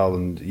did it all,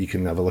 and you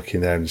can have a look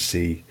in there and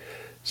see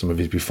some of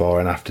his before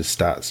and after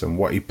stats and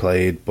what he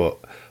played. But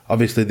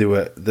obviously there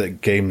were the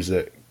games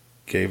that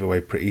gave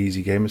away pretty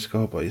easy gamer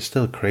score, but it's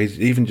still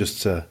crazy, even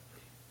just to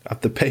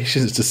have the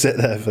patience to sit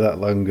there for that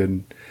long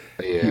and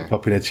keep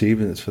popping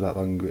achievements for that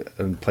long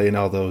and playing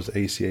all those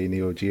ACA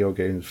Neo Geo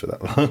games for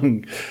that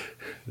long.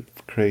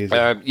 Crazy.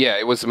 Yeah,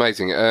 it was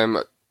amazing.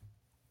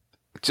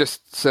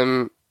 Just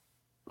some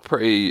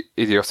pretty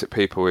idiotic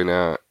people in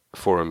our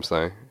forums,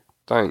 though.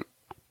 Don't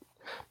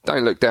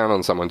look down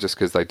on someone just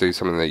because they do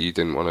something that you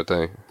didn't want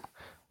to do.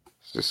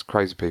 It's just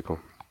crazy people.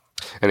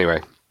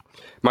 Anyway,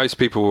 most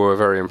people were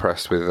very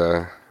impressed with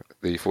the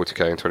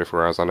 40k in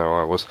 24 hours. I know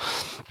I was.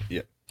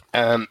 Yeah.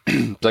 So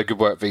good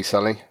work, V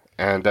Sully.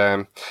 And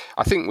I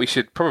think we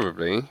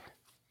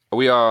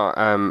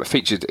are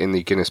featured in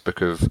the Guinness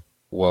Book of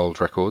World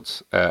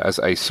Records as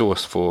a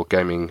source for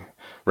gaming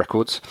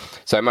records.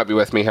 So it might be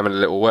worth me having a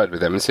little word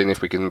with them and seeing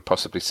if we can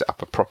possibly set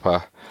up a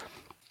proper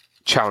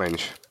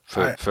challenge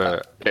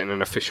for getting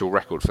an official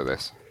record for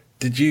this.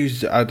 Did you?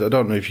 I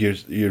don't know if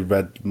you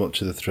read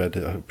much of the thread.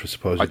 I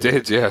suppose I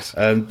did. Yes.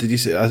 Did you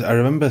see? I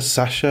remember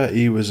Sasha.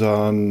 He was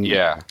on.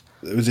 Yeah.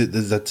 Was it the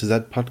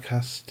Z2Z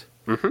podcast?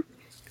 Mm-hmm.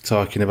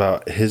 Talking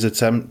about his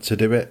attempt to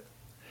do it,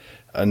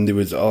 and there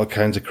was all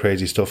kinds of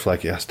crazy stuff.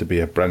 Like it has to be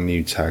a brand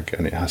new tag,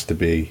 and it has to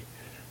be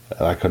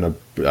like on an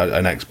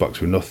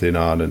Xbox with nothing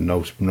on and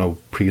no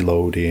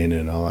preloading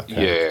and all that.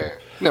 Kind of stuff.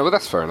 No, well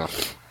that's fair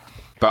enough.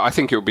 But I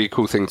think it would be a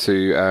cool thing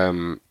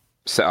to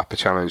set up a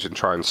challenge and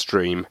try and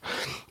stream,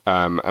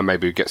 and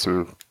maybe get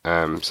some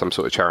sort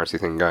of charity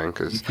thing going,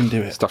 because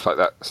stuff like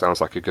that sounds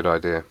like a good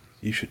idea.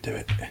 You should do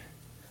it.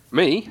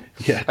 Me?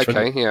 Yeah.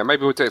 Okay. Yeah.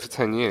 Maybe we'll do it for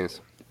 10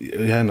 years.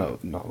 Yeah,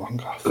 not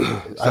long off.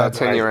 It's our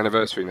 10-year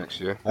anniversary next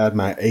year. I had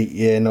my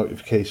 8-year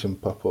notification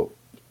pop up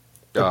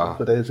a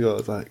couple of days ago. I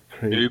was like,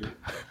 crazy.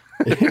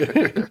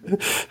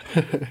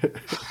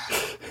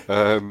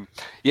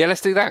 Yeah,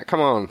 let's do that.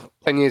 Come on.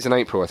 10 years in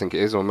April, I think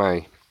it is, or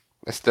May.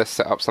 Let's just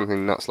set up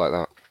something nuts like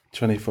that.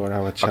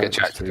 24-hour chat. I'll get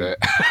Jack to do it.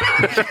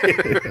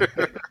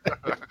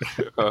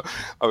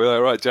 I'll be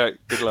like, right, Jack,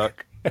 good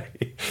luck.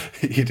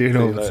 You're doing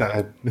all the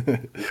time.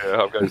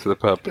 Yeah, I'm going to the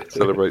pub to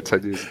celebrate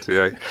 10 years of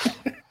TA.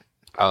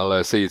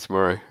 I'll see you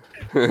tomorrow.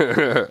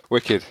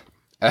 Wicked.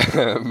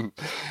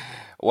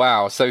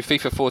 Wow, so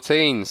FIFA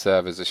 14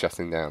 servers are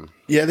shutting down.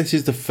 Yeah, this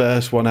is the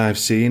first one I've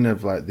seen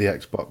of like the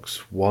Xbox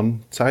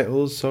One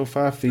titles so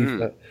far.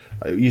 FIFA.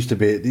 They used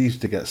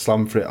to get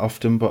slammed for it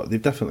often, but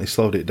they've definitely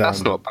slowed it down.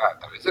 That's not bad,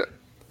 though, is it?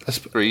 That's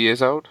 3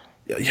 years old.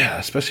 Yeah,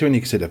 especially when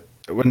you consider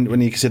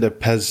when you consider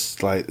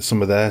PES, like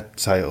some of their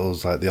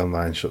titles, like the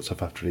online shuts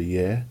off after a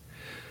year.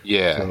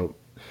 Yeah. So,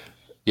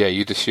 yeah,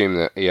 you'd assume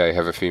that EA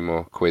have a few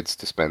more quids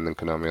to spend than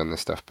Konami on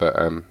this stuff, but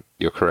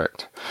you're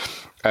correct.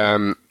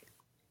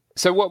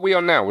 So what are we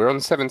on now? We're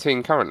on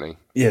 17 currently.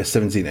 Yeah,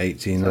 17,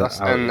 18.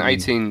 And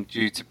 18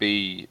 due to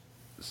be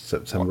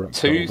September, what,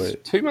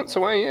 2 months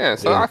away, yeah.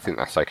 So I think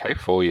that's okay.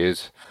 4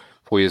 years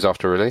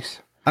after release.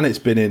 And it's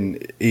been in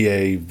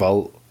EA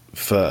Vault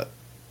for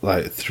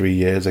like 3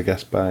 years, I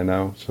guess, by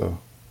now. So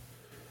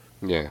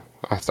yeah,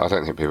 I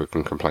don't think people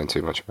can complain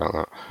too much about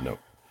that. No.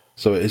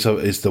 So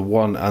it's the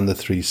 1 and the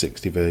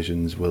 360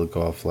 versions will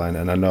go offline,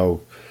 and I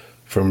know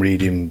from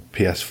reading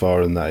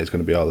PS4 and that it's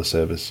going to be all the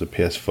servers, so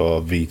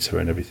PS4, Vita,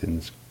 and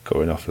everything's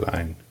going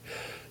offline.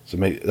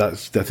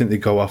 So I think they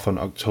go off on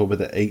October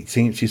the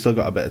 18th. So you still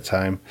got a bit of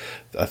time.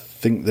 I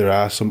think there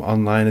are some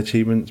online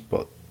achievements,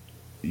 but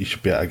you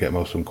should be able to get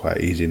most of them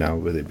quite easy now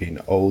with it being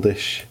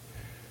oldish.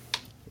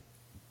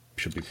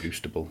 Should be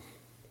boostable.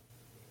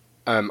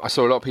 I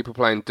saw a lot of people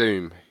playing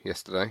Doom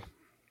yesterday.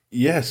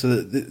 Yeah,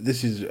 so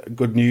this is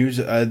good news.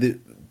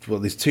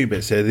 There's two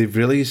bits here. They've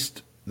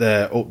released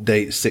their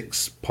update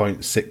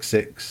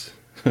 6.66.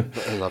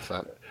 I love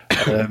that.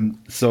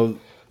 So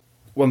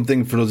one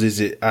thing for us is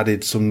it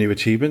added some new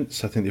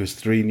achievements. I think there was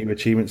 3 new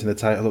achievements in the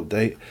title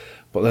update.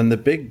 But then the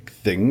big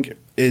thing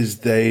is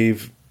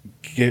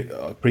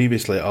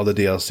previously all the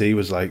DLC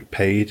was like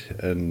paid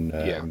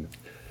and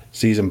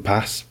season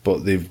pass,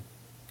 but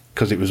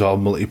because it was all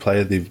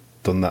multiplayer, they've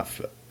done that.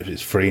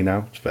 It's free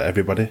now for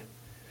everybody.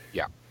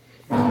 Yeah.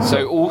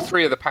 So all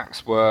 3 of the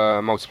packs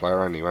were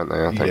multiplayer only, weren't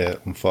they? I think. Yeah,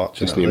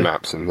 unfortunately. Just new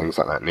maps and things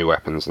like that, new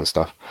weapons and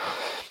stuff.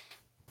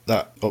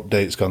 That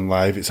update's gone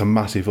live. It's a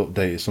massive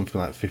update. It's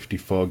something like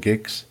 54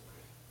 gigs.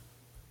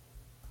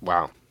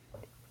 Wow.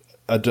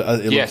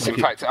 Yes, in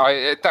fact,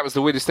 that was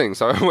the weirdest thing.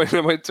 So when I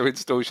went to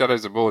install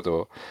Shadows of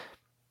Mordor,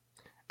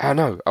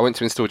 I went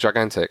to install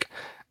Gigantic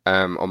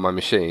on my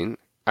machine,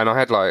 and I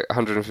had like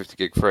 150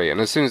 gig free. And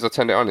as soon as I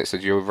turned it on, it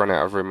said you'll run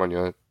out of room on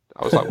your.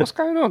 I was like, what's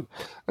going on?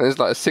 And there's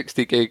like a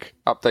 60 gig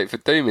update for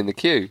Doom in the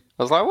queue.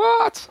 I was like,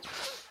 what?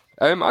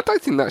 I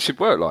don't think that should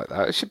work like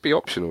that. It should be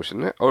optional,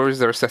 shouldn't it? Or is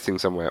there a setting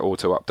somewhere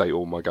auto update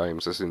all my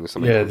games as soon as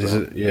something?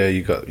 Yeah,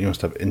 you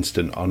must have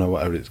instant on or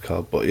whatever it's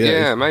called. But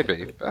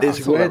maybe.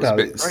 It's weird. That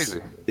was a bit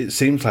crazy. It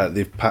seems like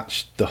they've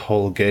patched the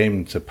whole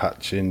game to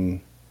patch in.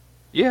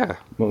 Yeah.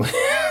 Well,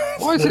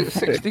 why is it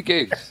 60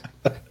 gigs?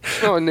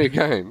 It's not a new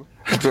game.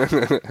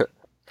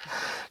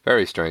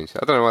 Very strange.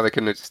 I don't know why they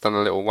couldn't have just done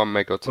a little 1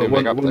 meg or 2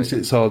 meg update. Once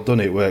it's all done,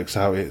 it works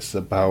out. It's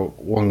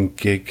about 1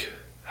 gig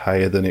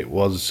higher than it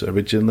was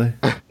originally.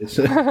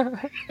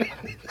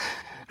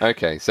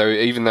 Okay, so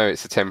even though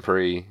it's a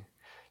temporary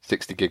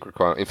 60 gig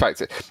requirement, in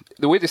fact,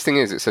 the weirdest thing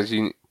is it says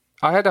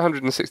I had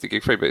 160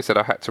 gig free, but it said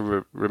I had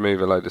to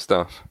remove a load of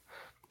stuff,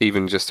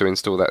 even just to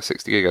install that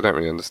 60 gig. I don't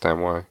really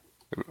understand why.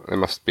 There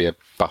must be a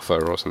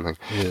buffer or something.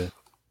 Yeah.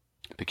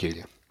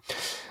 Peculiar.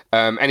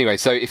 Anyway,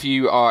 so if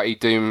you are a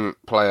Doom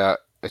player,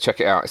 check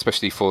it out,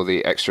 especially for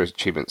the extra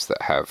achievements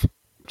that have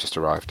just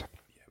arrived.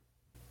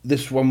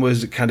 This one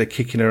was kind of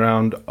kicking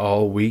around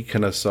all week,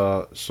 and I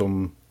saw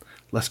some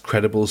less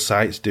credible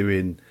sites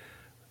doing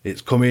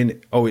it's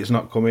coming, it's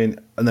not coming,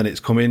 and then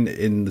it's coming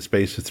in the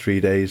space of 3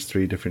 days,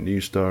 3 different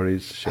news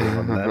stories. Shame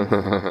on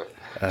them.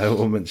 I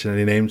won't mention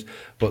any names.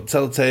 But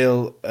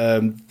Telltale,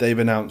 they've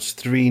announced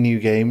 3 new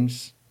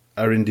games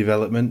are in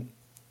development.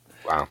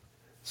 Wow.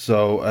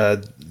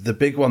 So the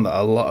big one that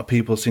a lot of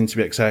people seem to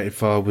be excited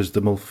for was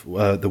the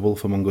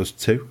Wolf Among Us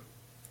 2.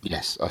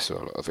 Yes, I saw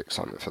a lot of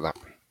excitement for that.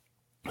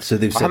 So I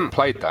haven't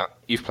played that.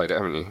 You've played it,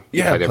 haven't you?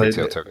 Yeah, I played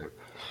it.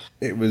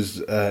 It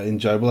was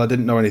enjoyable. I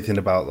didn't know anything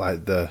about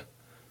like the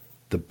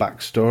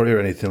backstory or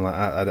anything like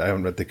that. I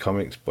haven't read the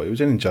comics, but it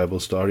was an enjoyable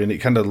story, and it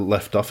kind of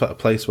left off at a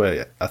place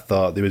where I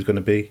thought there was going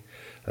to be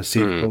a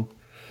sequel.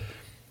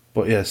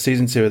 But yeah,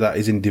 season 2 of that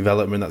is in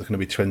development. That's going to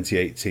be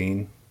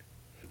 2018.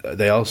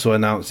 They also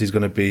announced there's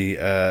going to be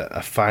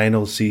a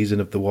final season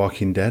of The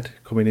Walking Dead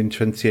coming in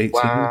 2018.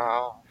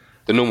 Wow.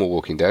 The normal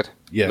Walking Dead?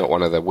 Yeah. Not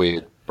one of the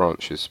weird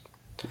branches.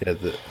 Yeah,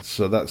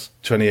 so that's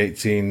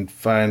 2018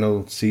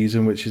 final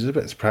season, which is a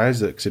bit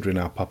surprised that considering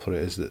how popular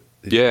it is that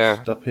they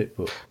didn't stop it,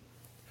 but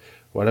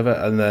whatever.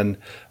 And then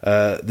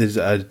there's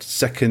a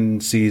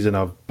second season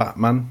of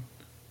Batman.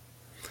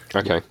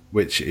 Okay.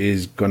 Which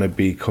is going to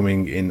be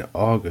coming in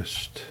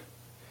August.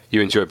 You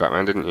enjoyed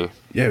Batman, didn't you?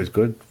 Yeah, it was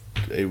good.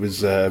 It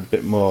was a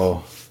bit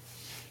more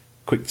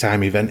quick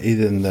time eventy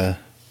than the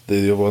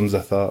other ones,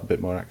 I thought. A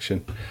bit more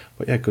action.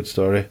 But yeah, good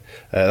story.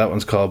 That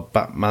one's called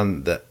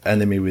Batman: The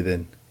Enemy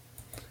Within.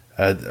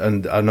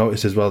 And I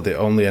noticed as well, they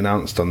only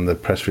announced on the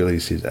press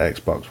releases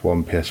Xbox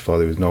One, PS4.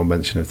 There was no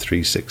mention of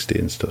 360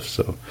 and stuff.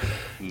 So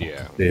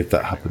yeah, see if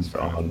that happens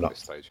or not.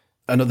 This stage.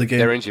 Another game.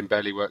 Their engine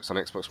barely works on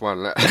Xbox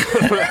One. Let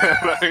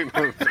alone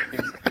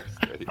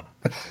 360.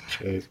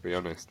 Let's be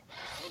honest.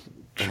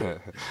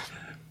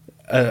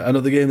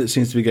 Another game that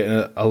seems to be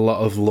getting a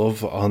lot of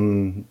love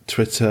on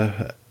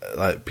Twitter,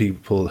 like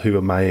people who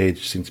are my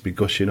age seem to be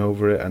gushing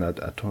over it, and I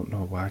don't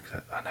know why.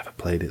 'Cause I never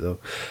played it though.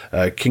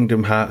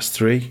 Kingdom Hearts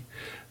 3.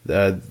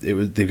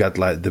 They've had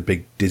like the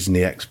big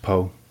Disney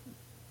Expo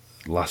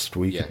last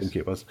week, yes. I think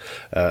it was,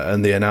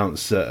 and they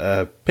announced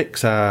that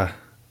Pixar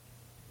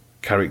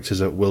characters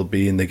that will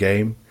be in the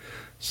game.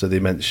 So they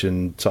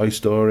mentioned Toy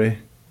Story,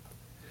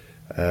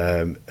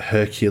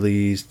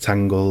 Hercules,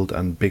 Tangled,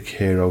 and Big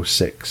Hero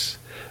 6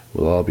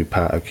 will all be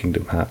part of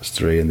Kingdom Hearts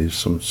 3, and there's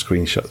some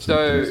screenshots.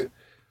 So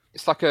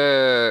it's like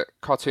a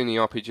cartoony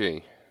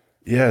RPG.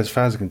 Yeah, as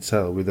far as I can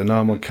tell, with a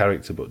normal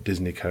character, but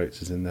Disney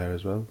characters in there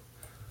as well.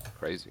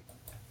 Crazy.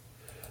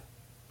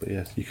 But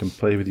yes, you can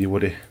play with your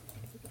Woody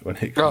when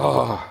it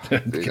comes. Do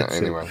that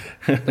anyway.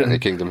 Don't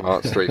need Kingdom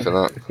Hearts 3 for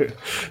that.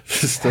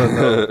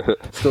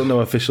 Still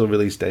no official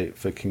release date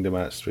for Kingdom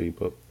Hearts 3,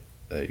 but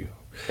there you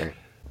go. Okay.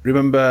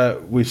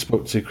 remember we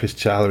spoke to Chris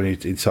Charler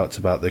and he talked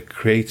about the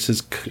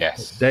creators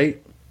Yes.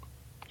 date.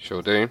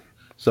 Sure do.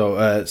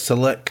 So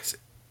select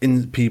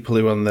people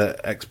who are on the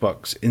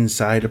Xbox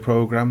Insider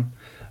program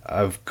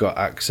have got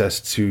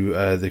access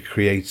to the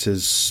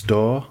creators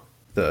store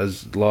that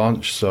has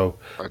launched. So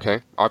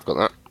Okay, I've got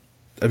that.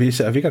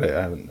 have you got it?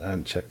 I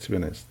haven't checked, to be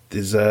honest.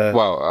 There's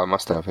Well, I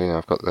must have. Yeah,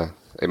 I've got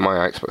in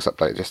my Xbox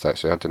update. Just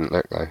actually, I didn't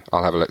look though.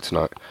 I'll have a look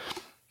tonight.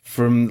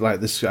 from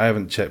like this, I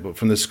haven't checked, but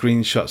from the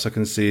screenshots I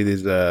can see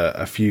there's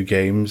a few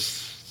games.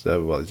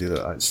 So what is it,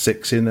 like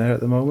 6 in there at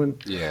the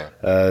moment? Yeah.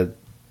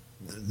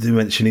 They're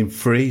mentioning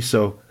free,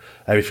 so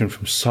everything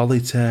from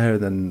solitaire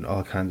and then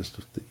all kinds of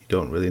stuff that you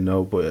don't really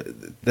know, but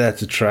there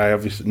to try.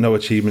 Obviously, no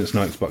achievements,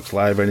 no Xbox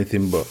Live or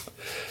anything, but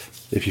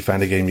if you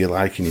find a game you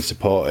like and you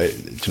support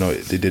it, do you know,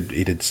 he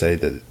did say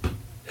that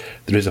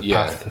there is a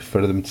path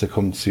for them to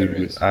come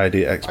to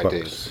ID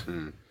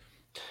Xbox.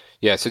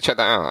 Yeah, so check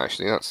that out.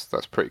 Actually, that's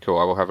pretty cool.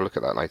 I will have a look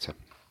at that later.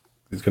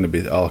 There's going to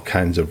be all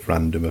kinds of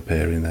random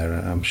appearing there,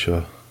 I'm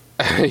sure.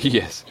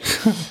 Yes.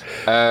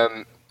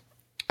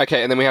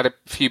 Okay, and then we had a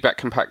few back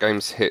compact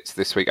games hits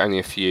this week, only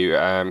a few.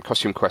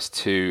 Costume Quest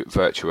 2,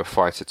 Virtua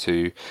Fighter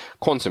 2,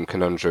 Quantum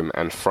Conundrum,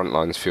 and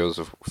Frontlines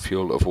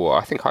Fuel of War.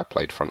 I think I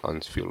played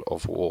Frontlines Fuel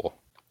of War.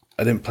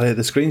 I didn't play it.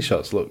 The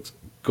screenshots looked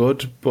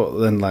good, but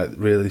then like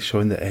really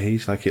showing the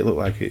age, like it looked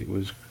like it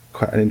was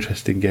quite an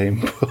interesting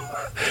game.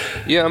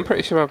 Yeah, I'm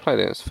pretty sure I played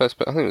it. It's I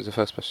think it was a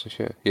first-person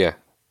shooter. Yeah,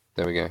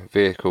 there we go.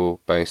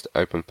 Vehicle-based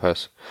open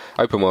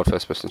world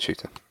first-person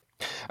shooter.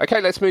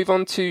 Okay, let's move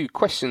on to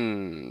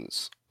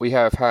questions. We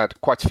have had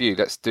quite a few.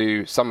 Let's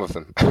do some of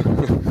them.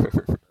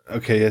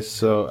 Okay, yes.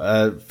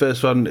 So,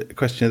 first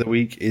question of the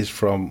week is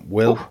from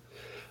Will. Ooh.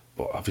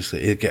 But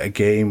obviously, he'll get a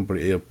game, but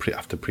he'll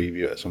have to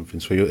preview it or something,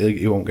 so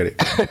he won't get it.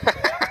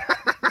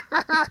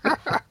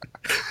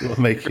 We'll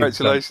make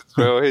Congratulations,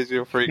 Will. Here's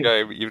your free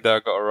game. You've now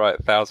got to write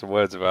 1,000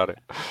 words about it.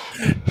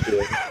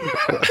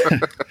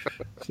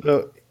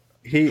 So,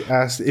 he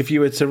asked, if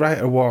you were to write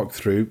a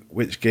walkthrough,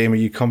 which game are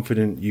you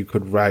confident you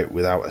could write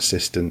without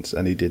assistance?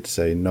 And he did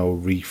say no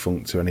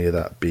refunct or any of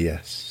that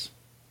BS.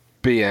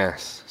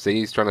 BS. See,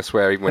 he's trying to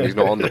swear even when he's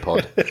not on the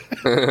pod.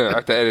 I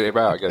have to edit him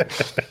out again.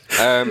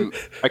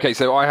 Okay,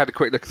 so I had a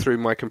quick look through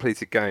my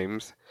completed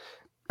games,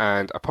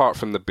 and apart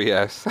from the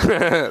BS,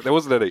 there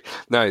wasn't any.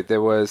 No,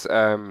 there was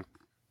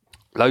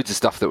loads of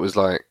stuff that was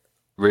like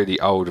really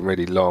old and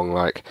really long,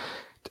 like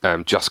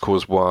Just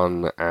Cause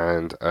 1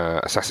 and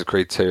Assassin's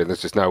Creed 2, and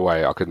there's just no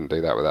way I couldn't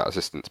do that without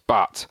assistance.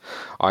 But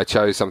I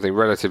chose something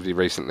relatively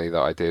recently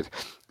that I did,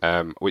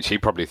 which he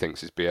probably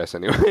thinks is BS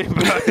anyway,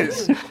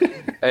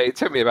 but it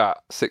took me about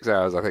 6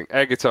 hours, I think.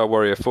 Air Guitar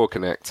Warrior 4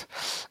 Connect,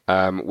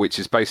 which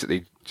is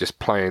basically just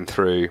playing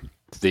through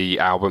the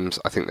albums.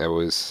 I think there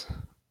was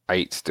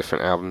 8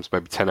 different albums,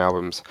 maybe 10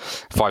 albums,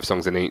 5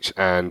 songs in each,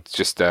 and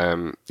just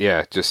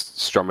just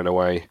strumming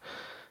away,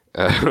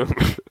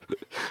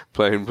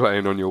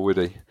 playing on your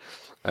Woody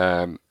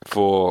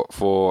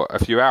for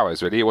a few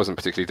hours. Really, it wasn't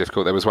particularly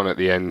difficult. There was one at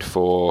the end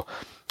for,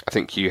 I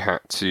think you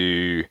had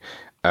to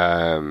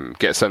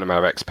get a certain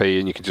amount of XP,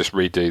 and you can just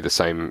redo the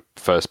same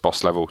first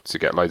boss level to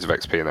get loads of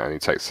XP, and that only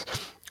takes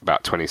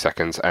about 20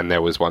 seconds. And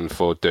there was one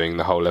for doing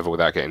the whole level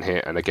without getting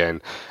hit. And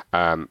again,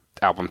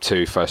 album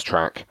 2, first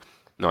track,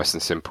 nice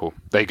and simple.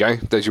 There you go.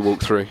 There's your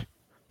walkthrough.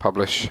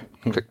 Publish.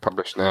 Click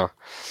publish now.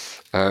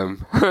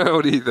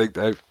 What do you think,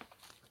 Dave?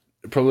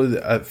 Probably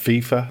at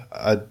FIFA.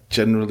 I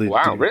generally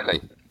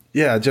Really?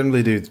 Yeah, I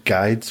generally do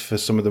guides for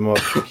some of the more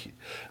tricky.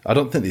 I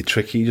don't think they're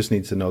tricky. You just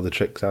need to know the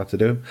tricks how to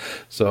do them.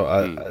 So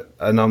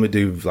I normally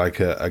do like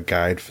a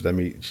guide for them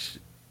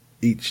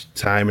each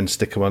time and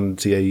stick them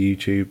onto your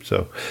YouTube.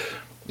 So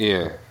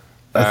yeah,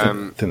 I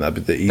think that'd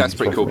be the easiest. That's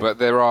pretty cool. But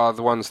there are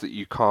the ones that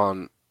you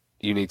can't.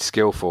 You need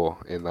skill for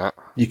in that.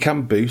 You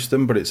can boost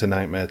them, but it's a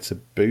nightmare to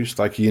boost.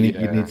 Like you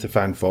need to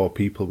find 4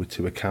 people with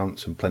 2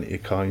 accounts and plenty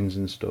of coins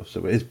and stuff.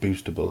 So it is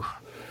boostable.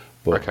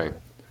 But, okay,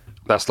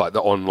 that's like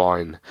the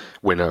online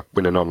win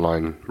an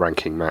online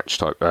ranking match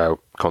type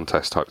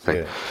contest type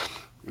thing.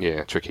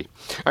 Yeah, tricky.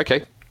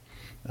 Okay,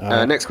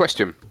 next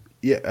question.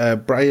 Yeah,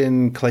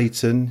 Brian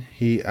Clayton,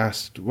 he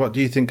asked, what do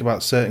you think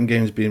about certain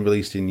games being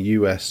released in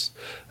US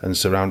and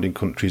surrounding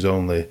countries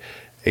only?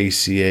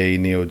 ACA,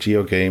 Neo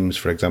Geo games,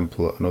 for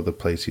example, and other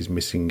places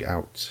missing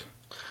out.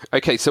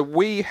 Okay, so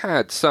we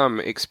had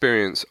some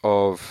experience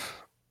of,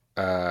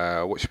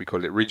 what should we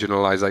call it,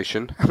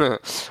 regionalization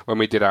when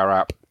we did our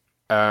app.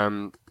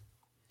 And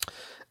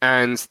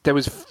there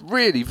was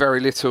really very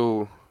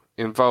little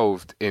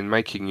involved in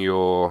making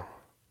your,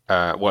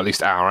 well, at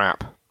least our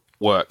app,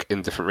 work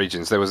in different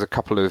regions. There was a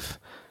couple of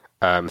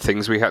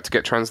things we had to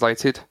get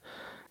translated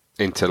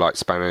into like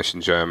Spanish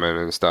and German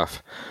and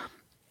stuff.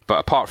 But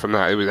apart from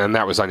that,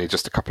 that was only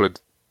just a couple of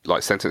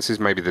like sentences,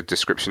 maybe the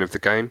description of the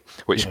game,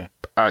 which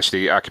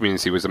actually our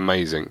community was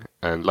amazing,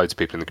 and loads of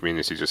people in the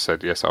community just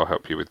said, yes, I'll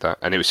help you with that.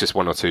 And it was just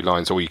 1 or 2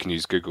 lines, or you can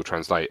use Google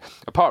Translate.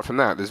 Apart from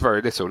that, there's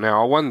very little.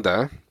 Now, I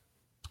wonder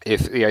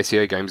if the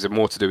ACA games are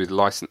more to do with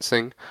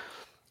licensing,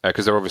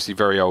 because they're obviously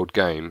very old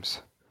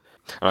games.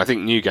 And I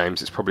think new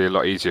games it's probably a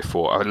lot easier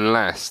for,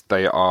 unless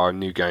they are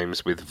new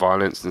games with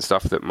violence and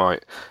stuff that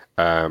might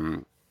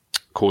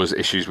cause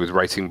issues with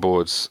rating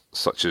boards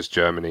such as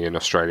Germany and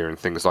Australia and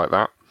things like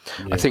that.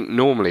 I think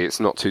normally it's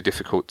not too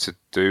difficult to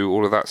do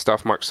all of that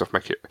stuff.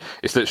 Microsoft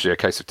it's literally a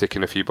case of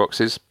ticking a few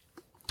boxes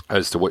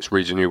as to which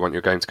region you want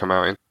your game to come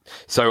out in.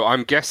 So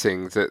I'm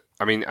guessing that,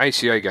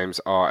 ACA games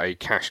are a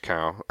cash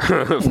cow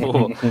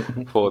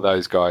for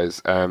those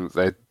guys.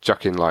 They're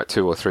chucking like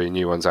 2 or 3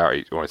 new ones out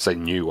each, or I'd say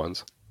new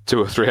ones, 2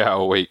 or 3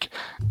 out a week,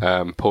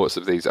 ports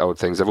of these old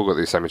things. They've all got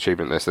the same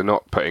achievement list. They're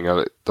not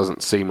it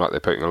doesn't seem like they're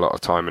putting a lot of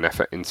time and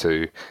effort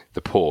into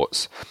the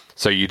ports.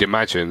 So you'd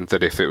imagine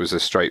that if it was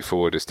as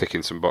straightforward as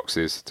ticking some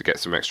boxes to get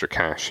some extra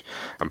cash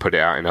and put it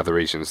out in other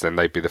regions, then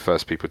they'd be the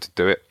first people to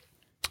do it.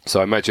 So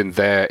I imagine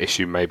their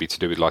issue may be to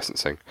do with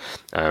licensing,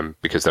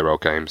 because they're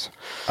old games.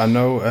 I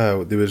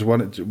know there was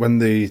one when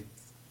the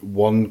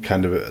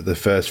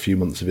first few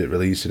months of it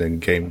releasing and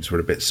games were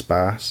a bit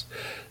sparse.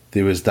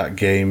 There was that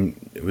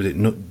game, was it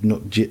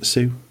Nut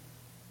Jitsu?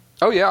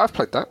 Oh yeah, I've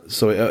played that.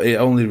 So it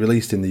only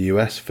released in the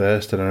US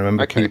first, and I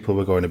remember people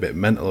were going a bit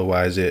mental.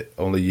 Why is it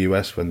only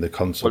US when the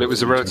console? Well, it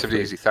was a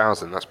relatively easy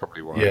 1,000. That's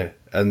probably why. Yeah,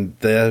 and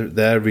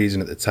their reason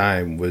at the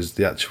time was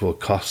the actual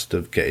cost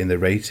of getting the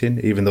rating,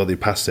 even though they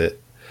pass it.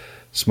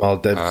 Small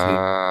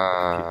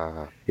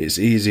devs. It's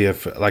easier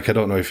for, I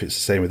don't know if it's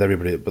the same with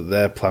everybody, but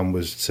their plan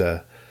was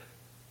to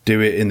do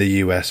it in the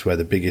US where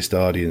the biggest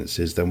audience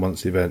is. Then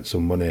once they've earned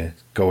some money,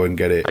 go and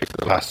get it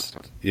passed.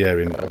 Yeah,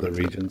 in other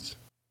regions.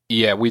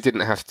 Yeah, we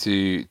didn't have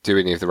to do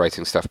any of the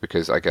rating stuff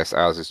because I guess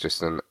ours is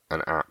just an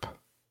app.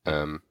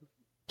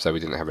 So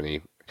we didn't have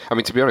any.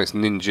 To be honest,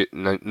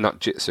 Nut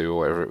Jitsu or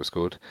whatever it was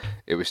called,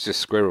 it was just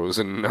squirrels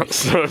and nuts.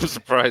 So I'm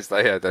surprised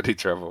they had any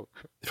trouble.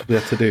 We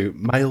had to do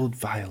mild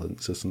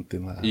violence or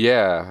something like that.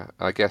 Yeah,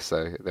 I guess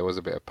so. There was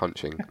a bit of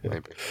punching,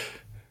 maybe.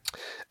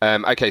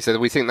 Okay, so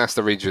we think that's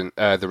the reason.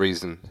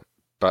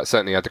 But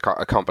certainly, I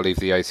can't believe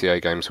the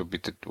ACA games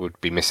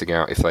would be missing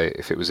out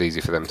if it was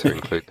easy for them to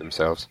include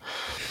themselves.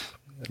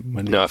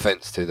 No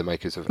offense to the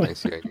makers of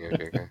ACA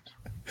games.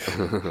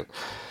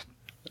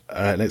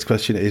 All right, next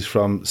question is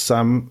from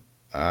Sam.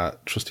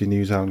 Trusty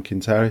Newshound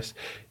Kintaris.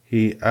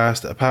 He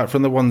asked, apart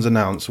from the ones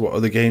announced, what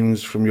other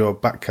games from your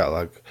back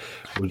catalogue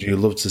would you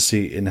love to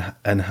see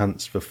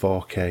enhanced for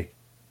 4K?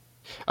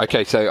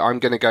 Okay, so I'm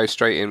going to go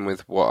straight in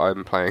with what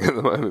I'm playing at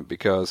the moment,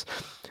 because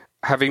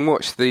having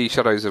watched the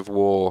Shadows of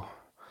War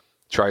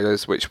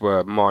trailers, which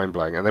were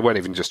mind-blowing, and they weren't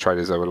even just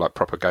trailers, they were like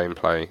proper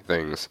gameplay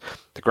things.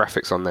 The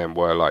graphics on them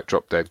were like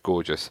drop-dead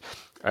gorgeous.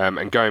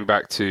 And going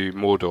back to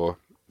Mordor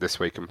this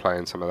week and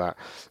playing some of that,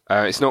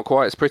 it's not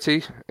quite as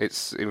pretty.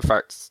 It's, in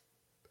fact,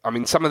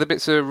 some of the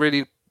bits are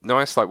really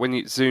nice, like when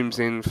it zooms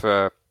in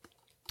for,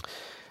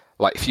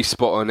 like if you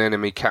spot an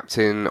enemy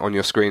captain on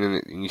your screen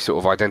and you sort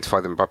of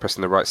identify them by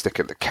pressing the right stick,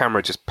 and the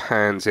camera just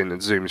pans in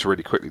and zooms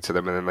really quickly to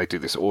them, and then they do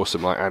this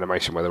awesome like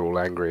animation where they're all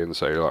angry and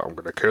say like, I'm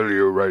going to kill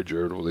you,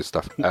 Ranger, and all this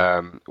stuff,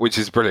 which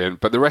is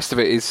brilliant. But the rest of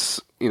it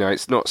is,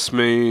 it's not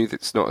smooth,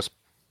 it's not as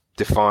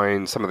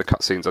defined. Some of the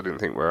cutscenes I didn't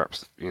think were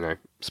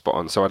spot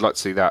on, so I'd like to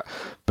see that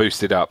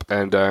boosted up.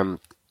 And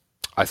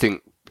I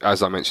think,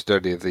 as I mentioned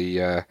earlier,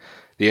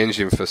 the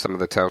engine for some of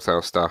the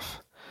Telltale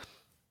stuff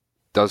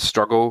does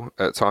struggle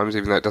at times,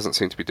 even though it doesn't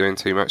seem to be doing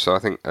too much. So I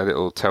think a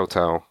little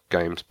Telltale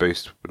Games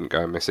boost wouldn't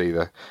go amiss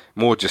either.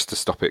 More just to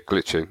stop it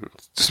glitching.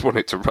 Just want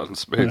it to run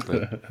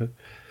smoothly.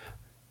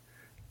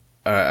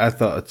 I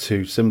thought of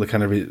 2 similar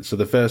kind of. So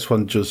the first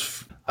one,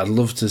 I'd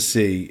love to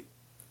see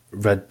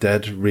Red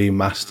Dead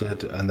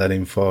remastered and then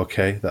in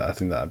 4K. I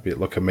think that'd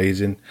look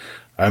amazing.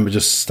 I remember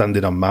just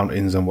standing on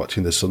mountains and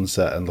watching the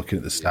sunset and looking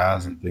at the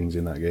stars and things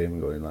in that game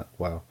and going like,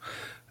 wow.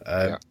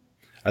 And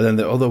then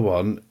the other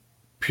one,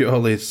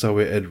 purely so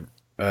it'd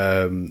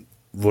run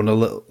a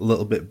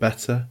little bit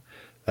better,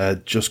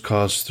 Just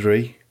Cause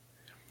 3.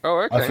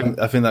 Oh, okay.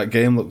 I think that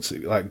game looks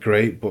like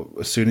great, but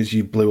as soon as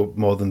you blew up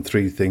more than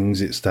 3 things,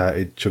 it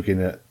started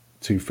chugging at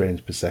 2 frames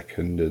per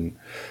second, and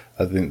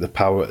I think the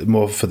power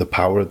more for the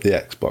power of the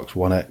Xbox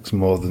One X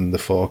more than the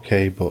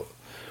 4K. But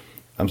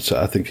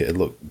I think it'd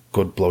look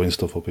good blowing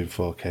stuff up in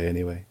 4K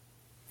anyway.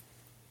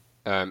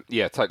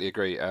 Yeah, totally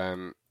agree.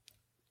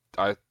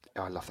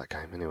 I love that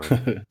game anyway,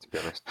 to be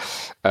honest.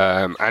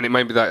 And it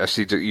made me that,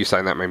 actually, you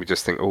saying that made me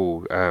just think,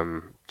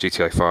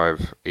 GTA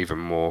 5, even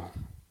more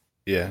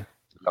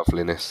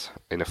loveliness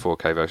in a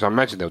 4K version. I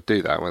imagine they'll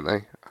do that, won't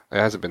they? It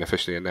hasn't been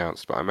officially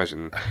announced, but I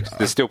imagine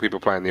there's still people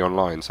playing the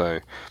online, so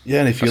yeah.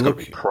 And if you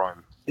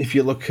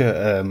look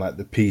at like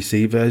the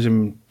PC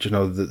version,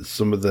 that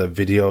some of the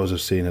videos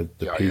I've seen of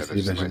the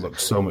PC version look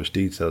so much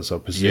detail. So I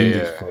presume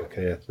it's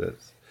 4K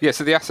assets. Yeah,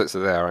 so the assets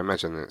are there. I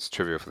imagine it's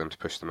trivial for them to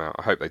push them out.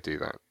 I hope they do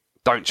that.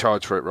 Don't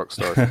charge for it,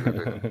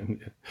 Rockstar.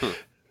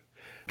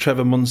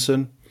 Trevor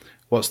Munson,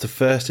 what's the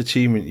first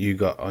achievement you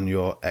got on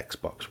your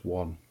Xbox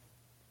One?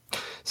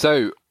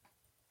 So,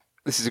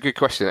 this is a good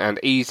question and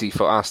easy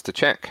for us to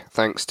check,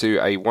 thanks to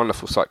a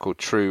wonderful site called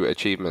True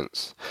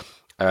Achievements.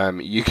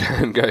 You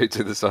can go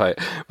to the site,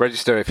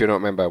 register if you're not a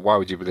member. Why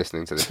would you be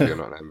listening to this if you're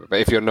not a member? But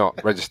if you're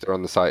not, register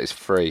on the site. It's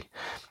free.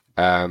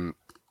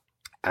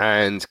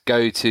 and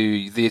go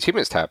to the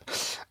achievements tab.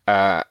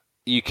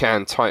 You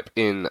can type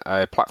in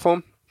a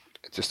platform.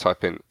 Just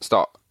type in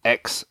Start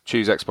X,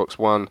 choose Xbox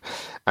One,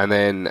 and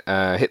then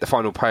hit the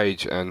final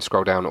page and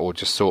scroll down, or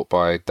just sort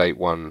by date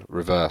one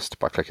reversed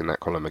by clicking that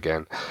column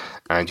again,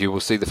 and you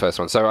will see the first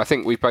one. So I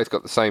think we've both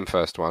got the same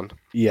first one.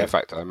 Yeah. In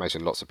fact, I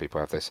imagine lots of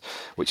people have this,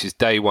 which is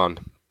day one,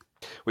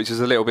 which is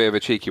a little bit of a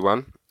cheeky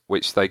one,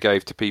 which they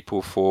gave to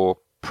people for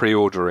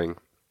pre-ordering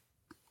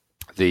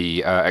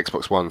the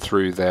Xbox One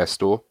through their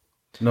store.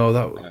 No,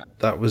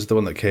 that was the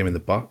one that came in the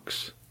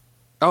box.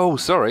 Oh,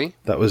 sorry.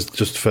 That was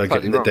just for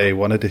getting the day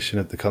one edition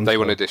of the console. Day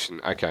one edition,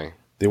 okay.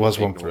 There was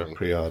one for a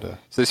pre-order.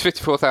 So there's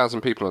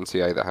 54,000 people on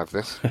TA that have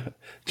this. Do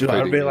you know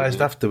what I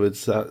realised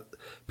afterwards? That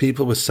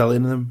people were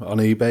selling them on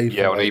eBay.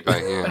 Yeah, on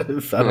eBay,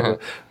 yeah.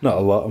 Not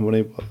a lot of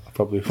money, but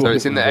probably. So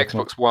it's in the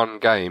Xbox One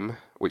game,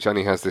 which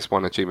only has this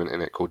one achievement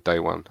in it called Day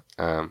One,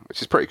 which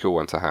is a pretty cool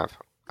one to have,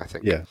 I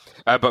think. Yeah.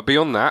 But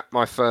beyond that,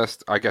 my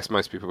first, I guess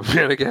most people would be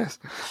able to guess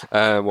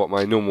what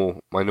my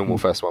normal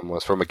first one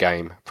was from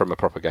a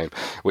proper game,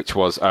 which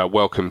was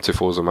Welcome to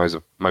Forza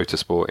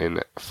Motorsport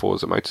in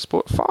Forza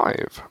Motorsport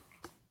 5.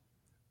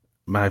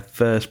 My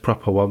first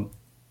proper one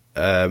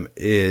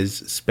is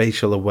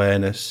Spatial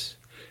Awareness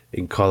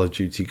in Call of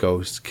Duty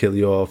Ghosts. Kill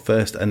your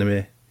first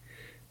enemy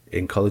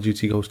in Call of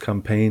Duty Ghosts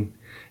campaign.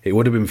 It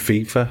would have been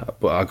FIFA,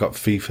 but I got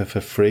FIFA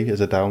for free as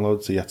a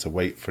download, so you had to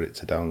wait for it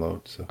to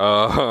download. So.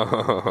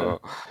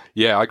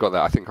 Yeah, I got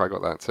that. I think I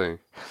got that too.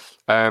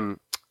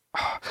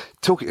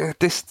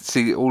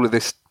 All of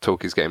this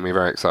talk is getting me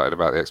very excited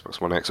about the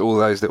Xbox One X. All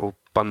those little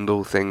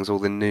bundle things, all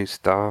the new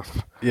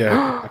stuff.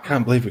 Yeah, I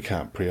can't believe we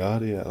can't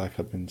pre-order yet. Like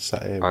I've been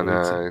sat here. I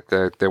know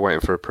they're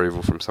waiting for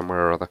approval from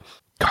somewhere or other.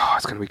 God,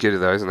 it's going to be good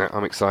though, isn't it?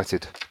 I'm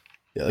excited.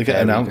 Yeah, they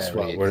get announced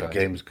where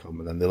games come,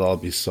 and then they'll all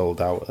be sold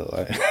out at,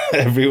 like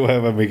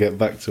everywhere when we get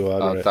back to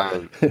order it.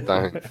 Don't.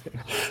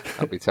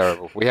 That'd be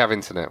terrible. We have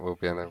internet. We'll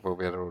be able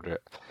to order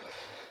it.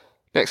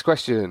 Next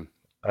question.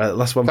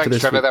 Last one. Thanks, for this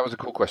Trevor. week. That was a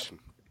cool question.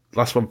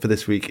 Last one for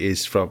this week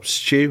is from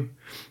Stu,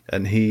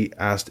 and he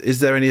asked,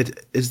 "Is there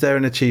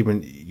an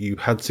achievement you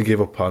had to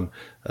give up on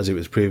as it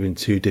was proving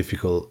too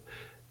difficult?"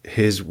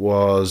 His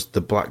was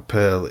the Black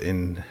Pearl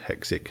in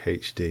Hexic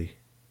HD.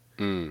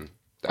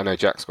 I know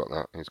Jack's got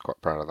that. He's quite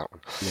proud of that one.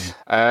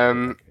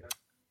 Yeah.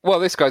 Well,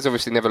 this guy's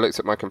obviously never looked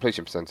at my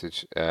completion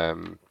percentage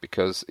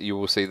because you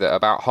will see that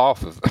about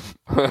half of them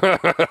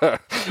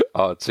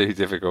are too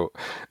difficult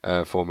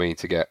for me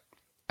to get.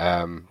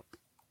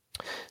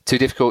 Too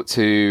difficult,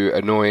 too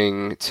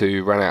annoying,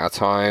 to run out of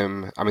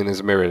time. I mean,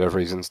 there's a myriad of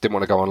reasons. Didn't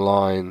want to go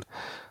online,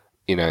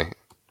 a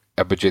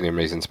bajillion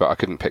reasons, but I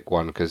couldn't pick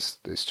one because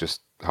it's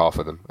just half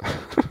of them.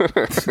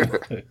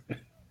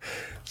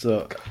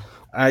 So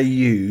I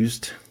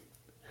used...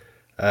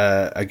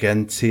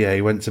 again,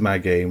 TA went to my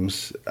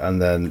games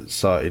and then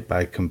sorted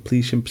by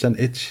completion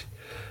percentage.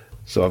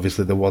 So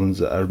obviously the ones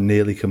that are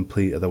nearly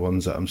complete are the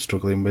ones that I'm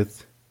struggling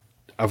with.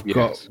 I've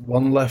got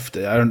one left,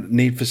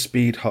 Need for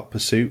Speed Hot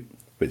Pursuit,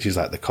 which is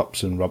like the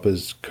cops and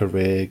robbers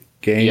career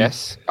game.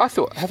 Yes.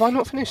 Have I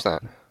not finished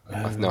that?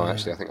 No,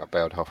 actually, I think I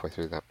bailed halfway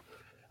through that.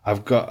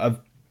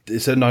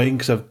 It's annoying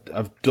because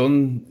I've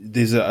done,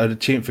 there's an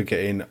achievement for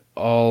getting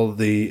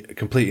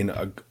completing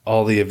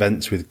all the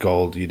events with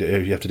gold. You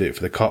have to do it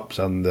for the cops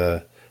and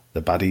the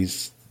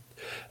baddies.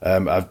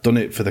 I've done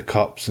it for the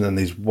cops, and then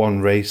there's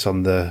one race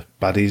on the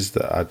baddies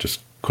that I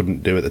just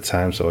couldn't do at the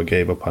time, so I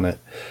gave up on it.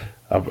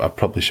 I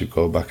probably should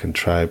go back and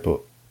try,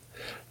 but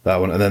that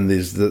one. And then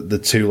there's the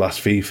two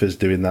last FIFAs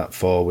doing that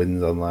 4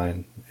 wins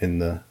online in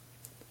the...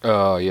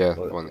 Oh, yeah,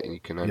 the one that you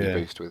can only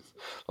boost with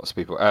lots of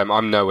people.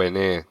 I'm nowhere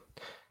near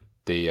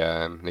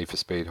the Need for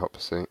Speed Hot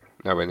Pursuit.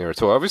 Nowhere near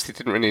at all. I obviously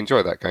didn't really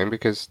enjoy that game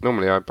because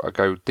normally I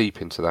go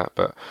deep into that,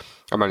 but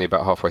I'm only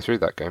about halfway through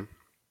that game.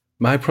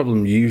 My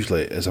problem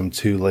usually is I'm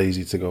too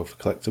lazy to go for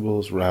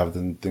collectibles rather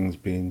than things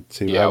being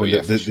too hard.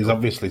 There's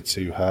obviously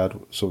too hard,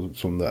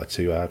 some that are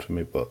too hard for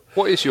me. But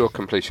what is your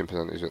completion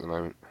percentage at the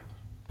moment?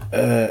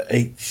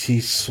 80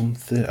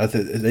 something. I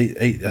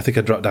think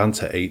I dropped down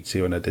to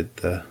 80 when I did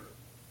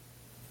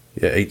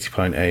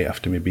 80.8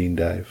 after my bean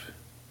dive.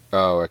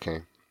 Oh,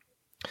 okay.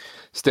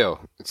 It's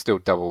still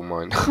double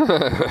mine,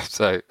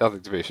 so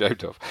nothing to be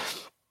ashamed of.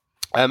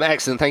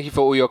 Excellent. Thank you for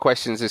all your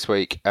questions this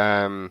week.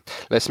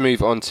 Let's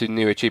move on to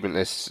new achievement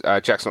lists.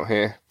 Jack's not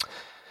here.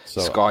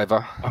 So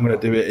Skyver. I'm going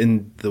to do it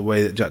in the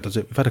way that Jack does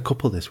it. We've had a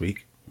couple this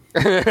week.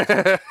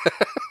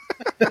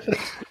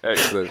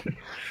 Excellent.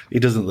 He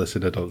doesn't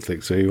listen, I don't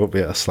think, so he won't be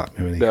able to slap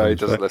me when he comes. No, he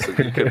doesn't listen.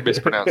 You can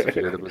mispronounce a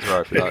few of them as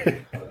well if you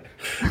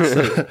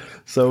like.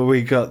 So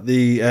we got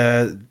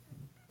the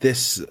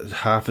this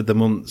half of the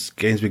month's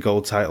Games with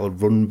Gold title,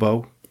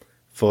 Runbow,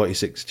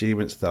 46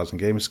 achievements, 1,000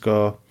 game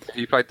score. Have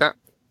you played that?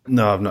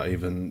 No, I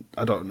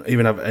don't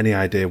even have any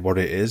idea what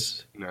it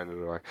is.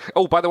 No.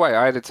 Oh, by the way,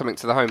 I added something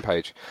to the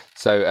homepage.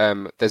 So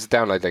there's a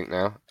download link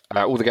now.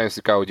 All the Games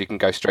with Gold, you can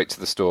go straight to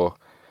the store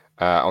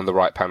on the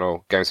right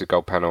panel, Games with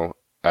Gold panel,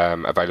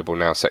 available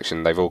now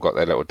section. They've all got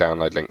their little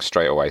download link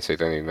straight away, so you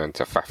don't even need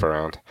to faff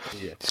around.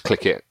 Yeah. Just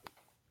click it.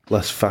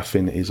 Less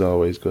faffing is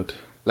always good.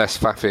 Less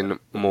faffing,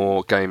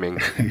 more gaming.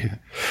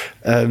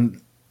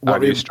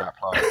 What New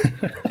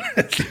strapline.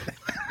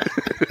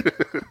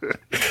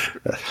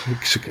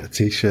 Should get a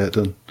t-shirt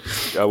done.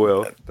 I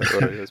will.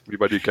 Don't worry, that's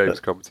my new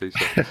Gamescom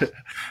t-shirt.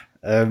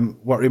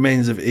 What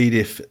Remains of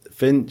Edith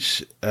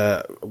Finch,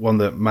 one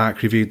that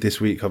Mark reviewed this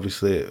week,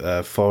 obviously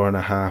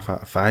 4.5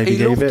 out of 5. He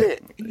gave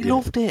it. He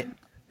loved it.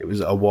 It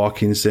was a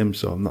walking sim,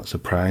 so I'm not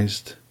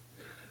surprised.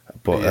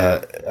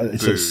 But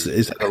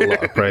it's a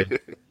lot of praise.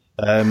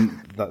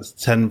 That's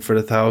 10 for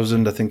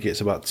 1,000. I think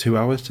it's about 2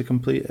 hours to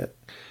complete it.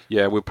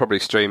 Yeah, we'll probably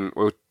try and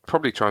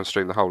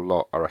stream the whole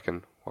lot, I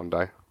reckon, one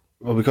day.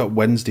 Well, we got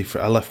Wednesday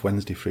free. I left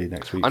Wednesday free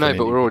next week. I know,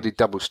 but we're already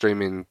double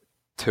streaming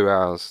 2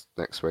 hours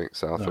next week,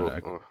 so I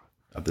thought...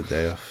 Have the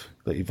day off.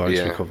 Let your voice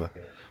recover.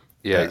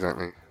 Yeah,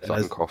 exactly. So I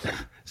can cough.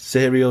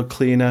 Serial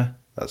Cleaner.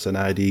 That's an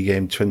ID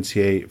game,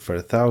 28 for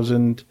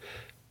 1,000.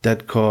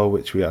 Dead Core,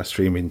 which we are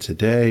streaming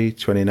today,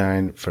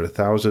 29 for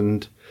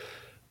 1,000.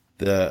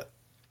 The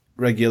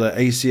regular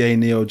ACA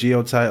Neo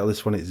Geo title,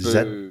 this one is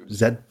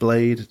Z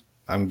Blade.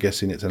 I'm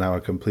guessing it's an hour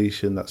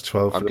completion. That's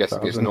 12 for 1,000. I'm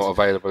guessing it's not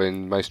available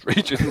in most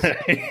regions.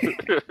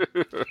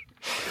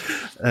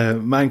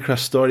 Minecraft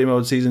Story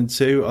Mode Season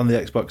 2 on the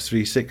Xbox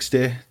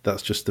 360.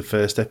 That's just the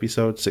first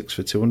episode, 6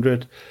 for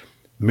 200.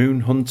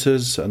 Moon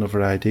Hunters,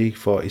 another ID,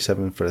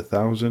 47 for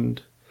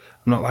 1,000.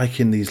 I'm not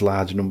liking these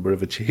large number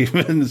of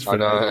achievements. I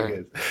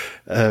know.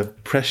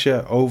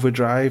 Pressure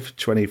Overdrive,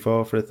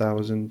 24 for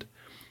 1,000.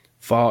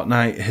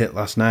 Fortnite hit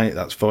last night.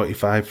 That's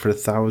 45 for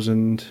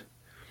 1,000.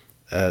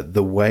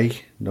 The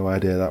Way, no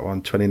idea that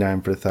one,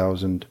 29 for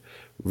 1,000.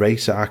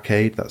 Race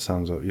Arcade, that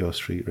sounds like your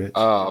street, Rich.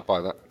 Oh, I'll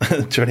buy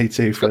that.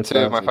 22 for 1,000. Got two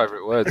of my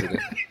favourite words in it.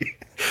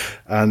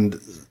 And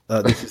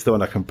this is the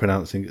one I can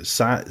pronounce.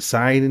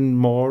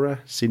 Cinemora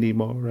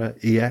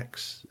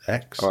EX.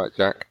 All right,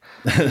 Jack.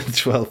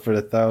 12 for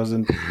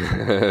 1,000.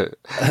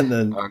 And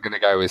then I'm going to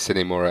go with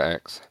Cinemora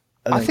X.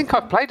 I think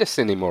I've played a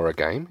Cinemora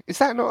game. Is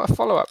that not a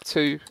follow-up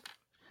to...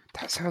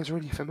 That sounds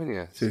really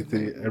familiar. To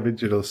the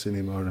original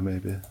Cinemora,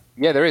 maybe.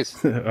 Yeah, there is.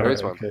 There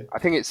is one. Okay. I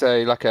think it's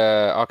like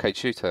a arcade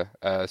shooter,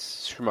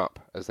 shmup,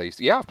 as they used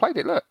to. Yeah, I've played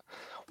it. Look,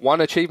 one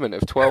achievement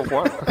of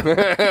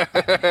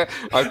 12-1.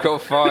 I've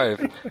got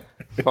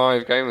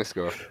 5 gamer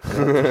score.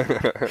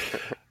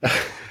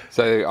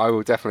 So I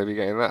will definitely be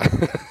getting that.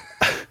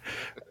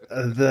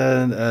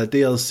 Then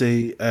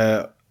DLC,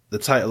 the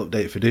title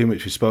update for Doom,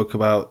 which we spoke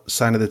about.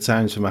 Sign of the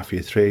Times for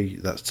Mafia 3.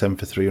 That's 10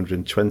 for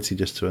 320,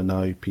 just to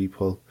annoy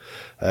people.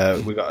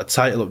 We got a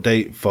title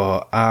update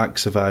for Ark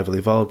Survival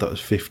Evolved. That was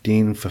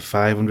 15 for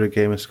 500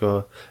 gamer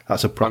score.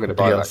 That's a proper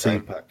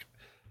DLC pack.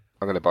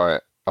 I'm going to buy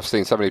it. I've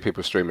seen so many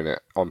people streaming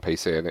it on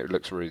PC, and it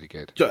looks really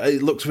good.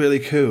 It looks really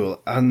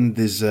cool, and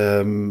there's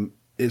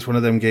it's one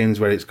of them games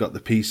where it's got the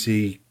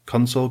PC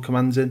console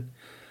commands in.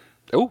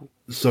 Oh.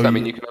 So does that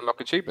mean you can unlock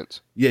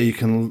achievements? Yeah, you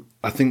can.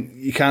 I think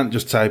you can't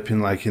just type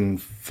in like in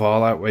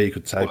Fallout where you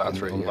could type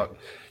in unlock. Yeah.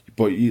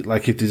 But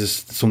like if there's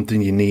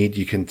something you need,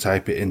 you can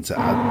type it in to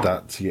add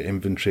that to your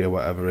inventory or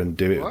whatever and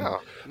do it.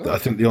 Wow. Nice. I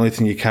think the only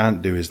thing you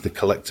can't do is the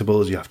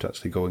collectibles. You have to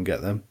actually go and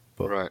get them.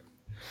 But... Right.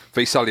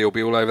 V Sully will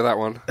be all over that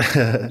one.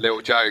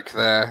 Little joke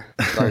there.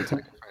 Don't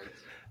take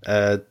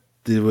offense.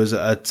 There was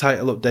a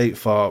title update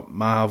for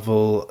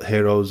Marvel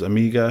Heroes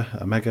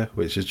Omega,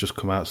 which has just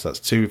come out. So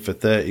that's 2 for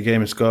 30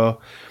 gamer score.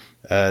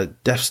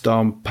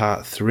 Deathstorm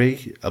Part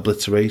 3,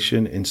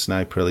 Obliteration in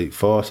Sniper Elite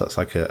 4. So that's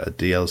like a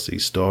DLC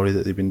story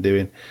that they've been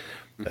doing.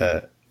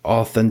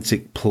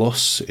 Authentic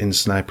Plus in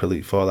Sniper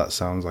Elite 4. That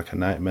sounds like a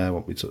nightmare.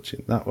 Won't be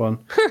touching that one.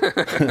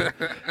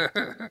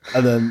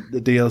 And then the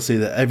DLC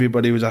that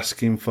everybody was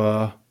asking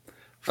for.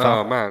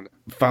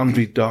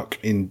 Foundry Dock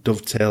in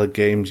Dovetail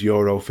Games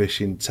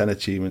Eurofishing, 10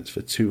 achievements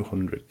for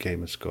 200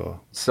 gamer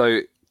score. So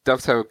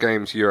Dovetail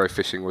Games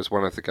Eurofishing was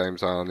one of the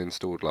games I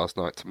uninstalled last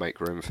night to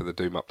make room for the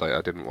Doom update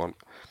I didn't want.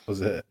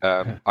 Was it?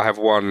 I have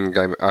one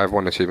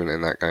achievement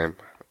in that game,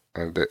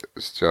 and it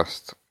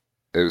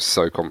was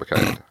so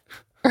complicated.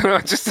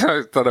 I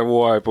don't know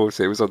why I bought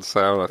it. It was on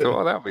sale. I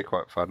thought, that would be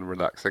quite fun and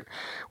relaxing.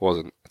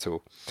 Wasn't at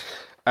all.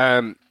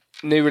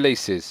 New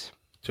releases.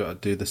 Do you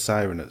want to do the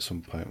siren at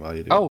some point while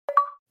you do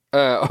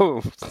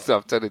So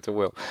I've turned into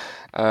Will.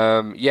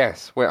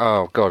 Yes.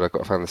 Oh, God, I've got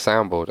to find the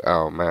soundboard.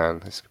 Oh, man,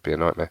 this could be a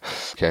nightmare.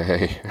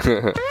 Okay.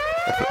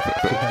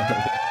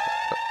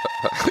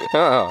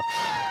 Oh,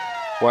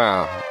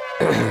 wow.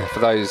 For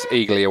those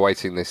eagerly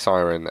awaiting this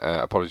siren,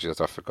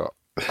 apologies, I forgot.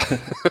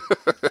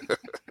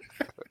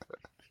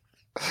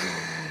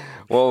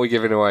 What are we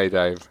giving away,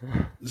 Dave?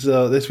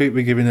 So this week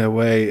we're giving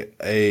away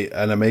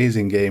an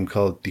amazing game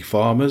called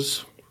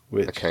Deformers,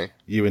 which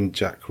you and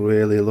Jack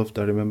really loved,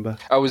 I remember.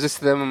 Oh, was this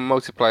the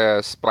multiplayer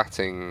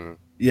splatting?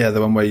 Yeah,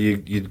 the one where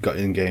you got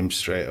in game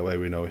straight away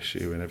with no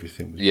issue and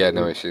everything. Yeah,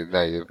 no issue.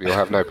 No, you'll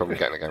have no problem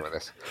getting a game with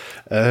this.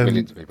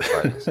 Millions of people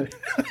playing this.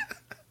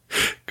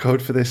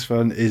 Code for this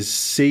one is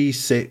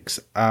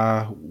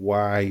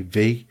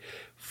C6RYV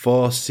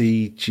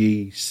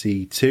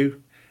 4CGC2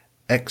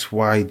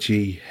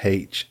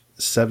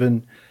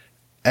 XYGH7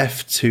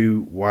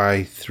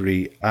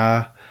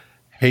 F2Y3R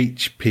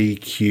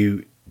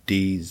HPQDZ.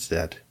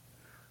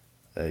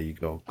 there you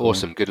go.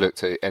 Awesome. Good luck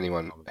to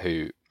anyone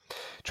who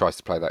tries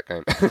to play that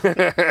game.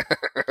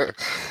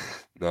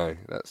 No,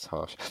 that's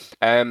harsh.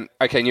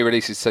 Okay, new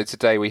releases. So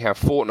today we have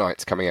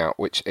Fortnite coming out,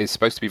 which is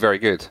supposed to be very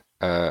good.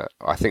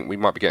 I think we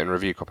might be getting a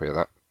review copy of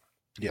that.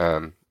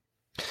 Yeah.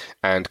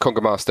 And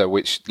Conga Master,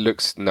 which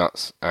looks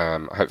nuts.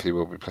 Hopefully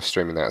we'll be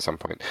streaming that at some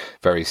point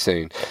very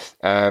soon.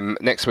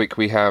 Next week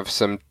we have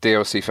some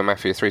DLC for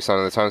Mafia 3 Sign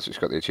of the Times, which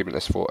got the achievement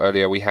list for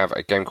earlier. We have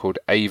a game called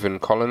Avon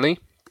Colony,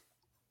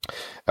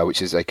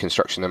 which is a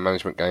construction and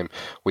management game.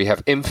 We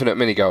have Infinite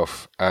Mini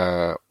Golf,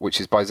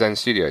 which is by Zen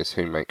Studios,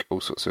 who make all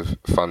sorts of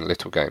fun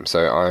little games.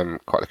 So I'm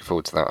quite looking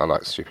forward to that. I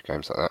like stupid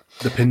games like that.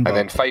 The pinball. And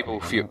then Fable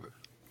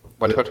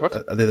What?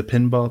 Are they the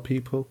pinball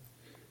people?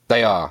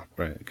 They are.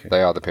 Right, okay.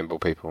 They are the pinball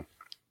people.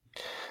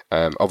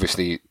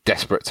 Obviously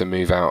desperate to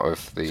move out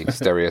of the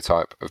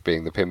stereotype of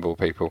being the pinball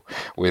people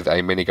with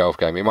a mini golf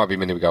game. It might be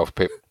mini golf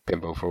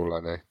pinball for all I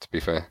know, to be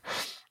fair.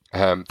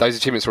 Those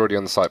achievements are already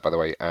on the site, by the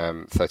way,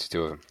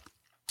 32 of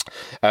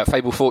them.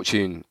 Fable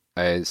Fortune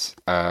is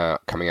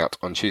coming out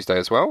on Tuesday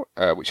as well,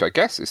 which I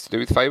guess is to do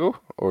with Fable,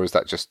 or is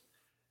that just...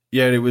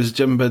 Yeah, it was,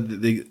 remember,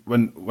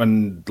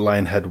 when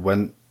Lionhead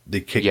went,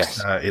 they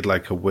kickstarted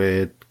like a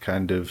weird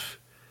kind of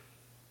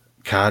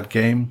card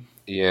game.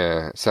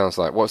 Yeah, it sounds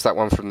like... What's that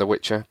one from The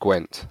Witcher?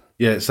 Gwent.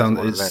 Yeah, it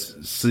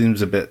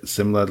seems a bit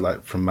similar,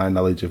 like, from my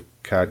knowledge of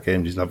card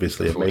games. It's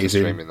obviously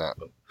amazing. Streaming that.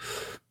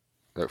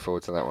 Look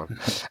forward to that one.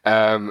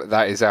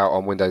 That is out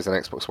on Windows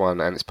and Xbox One,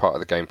 and it's part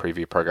of the game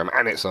preview program,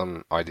 and it's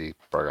on ID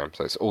program,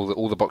 so it's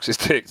all the boxes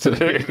ticked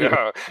in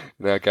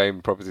our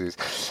game properties.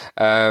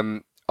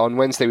 On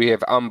Wednesday, we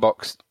have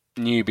Unboxed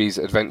Newbie's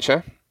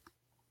Adventure.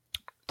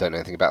 Don't know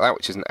anything about that,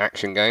 which is an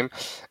action game.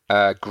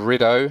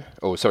 Grid Retro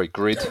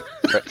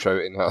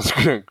Enhanced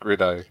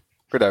Griddo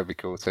would be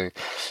cool too,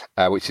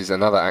 which is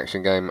another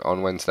action game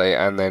on Wednesday.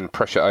 And then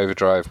Pressure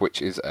Overdrive,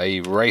 which is a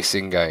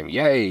racing game.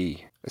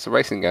 Yay! It's a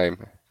racing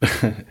game.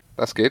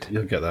 That's good.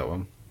 You'll get that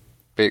one.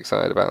 Be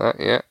excited about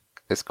that, yeah.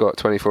 It's got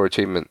 24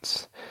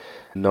 achievements.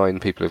 9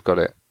 people have got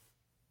it.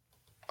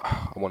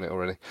 Oh, I want it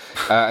already.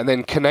 And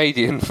then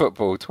Canadian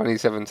Football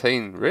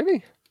 2017.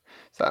 Really?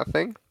 Is that a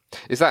thing?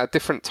 Is that a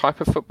different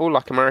type of football,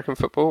 like American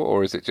football,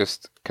 or is it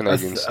just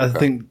Canadian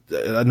soccer?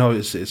 I know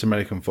it's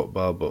American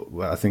football, but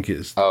I think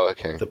it's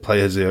the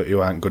players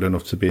who aren't good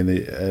enough to be in the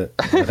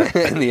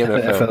in the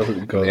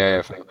NFL. The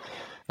AFL.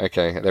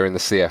 Okay, they're in the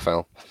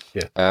CFL.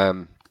 Yeah.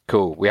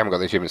 Cool. We haven't got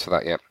the achievements for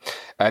that yet.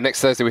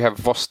 Next Thursday we have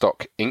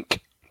Vostok Inc.,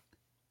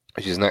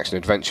 which is an action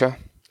adventure.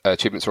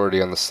 Achievements are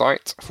already on the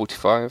site,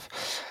 45.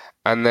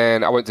 And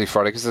then I won't do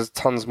Friday because there's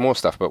tons more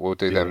stuff, but we'll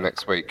do them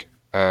next week.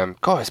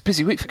 God, it's a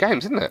busy week for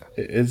games, isn't it?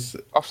 It is.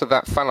 After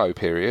that fallow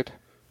period,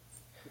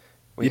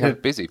 we have a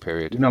busy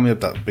period. You normally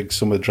have that big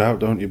summer drought,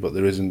 don't you? But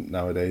there isn't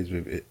nowadays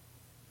with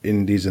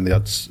indies and the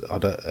odd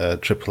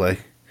AAA.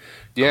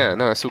 Yeah,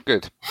 no, it's all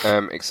good.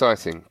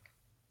 Exciting.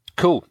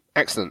 Cool.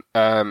 Excellent.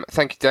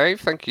 Thank you,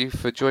 Dave. Thank you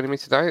for joining me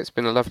today. It's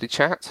been a lovely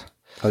chat.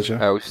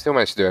 Pleasure. We've still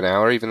managed to do an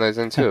hour, even though there's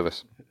only 2 of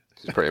us,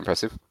 which is pretty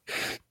impressive.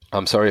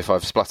 I'm sorry if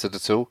I've spluttered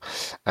at all,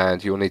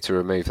 and you'll need to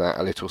remove that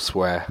a little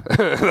swear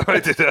that I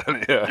did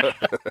earlier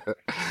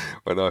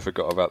when I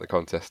forgot about the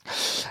contest.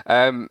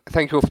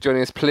 Thank you all for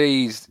joining us.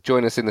 Please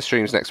join us in the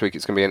streams next week.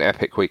 It's going to be an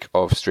epic week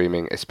of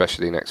streaming,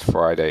 especially next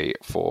Friday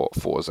for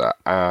Forza.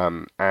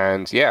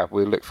 And yeah,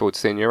 we'll look forward to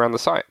seeing you around the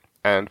site,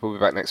 and we'll be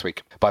back next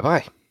week.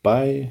 Bye-bye.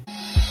 Bye.